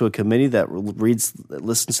give those to a committee that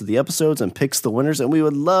listens to the episodes and picks the winners, and we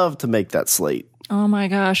would love to make that slate. Oh my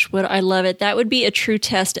gosh, would I love it. That would be a true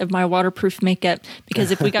test of my waterproof makeup,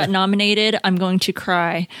 because if we got nominated, I'm going to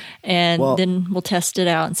cry, and then we'll test it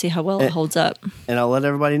out and see how well it holds up. And I'll let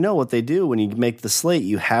everybody know what they do when you make the slate.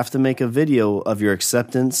 You have to make a video of your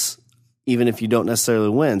acceptance, even if you don't necessarily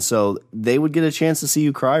win. So they would get a chance to see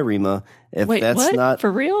you cry, Rima. Wait, that's what? Not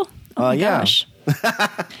for real? Oh my gosh.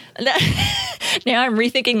 Now I'm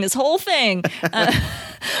rethinking this whole thing.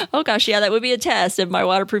 Oh gosh, yeah, that would be a test of my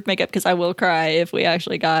waterproof makeup, because I will cry if we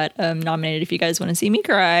actually got nominated. If you guys want to see me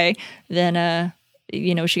cry, then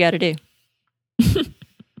you know what you got to do.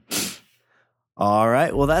 All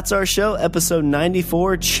right, well, that's our show, episode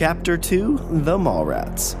 94, chapter 2, The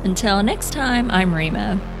Mallrats. Until next time, I'm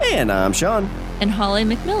Rima. And I'm Sean. And Holly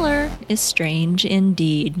McMiller is Strange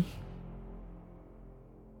Indeed.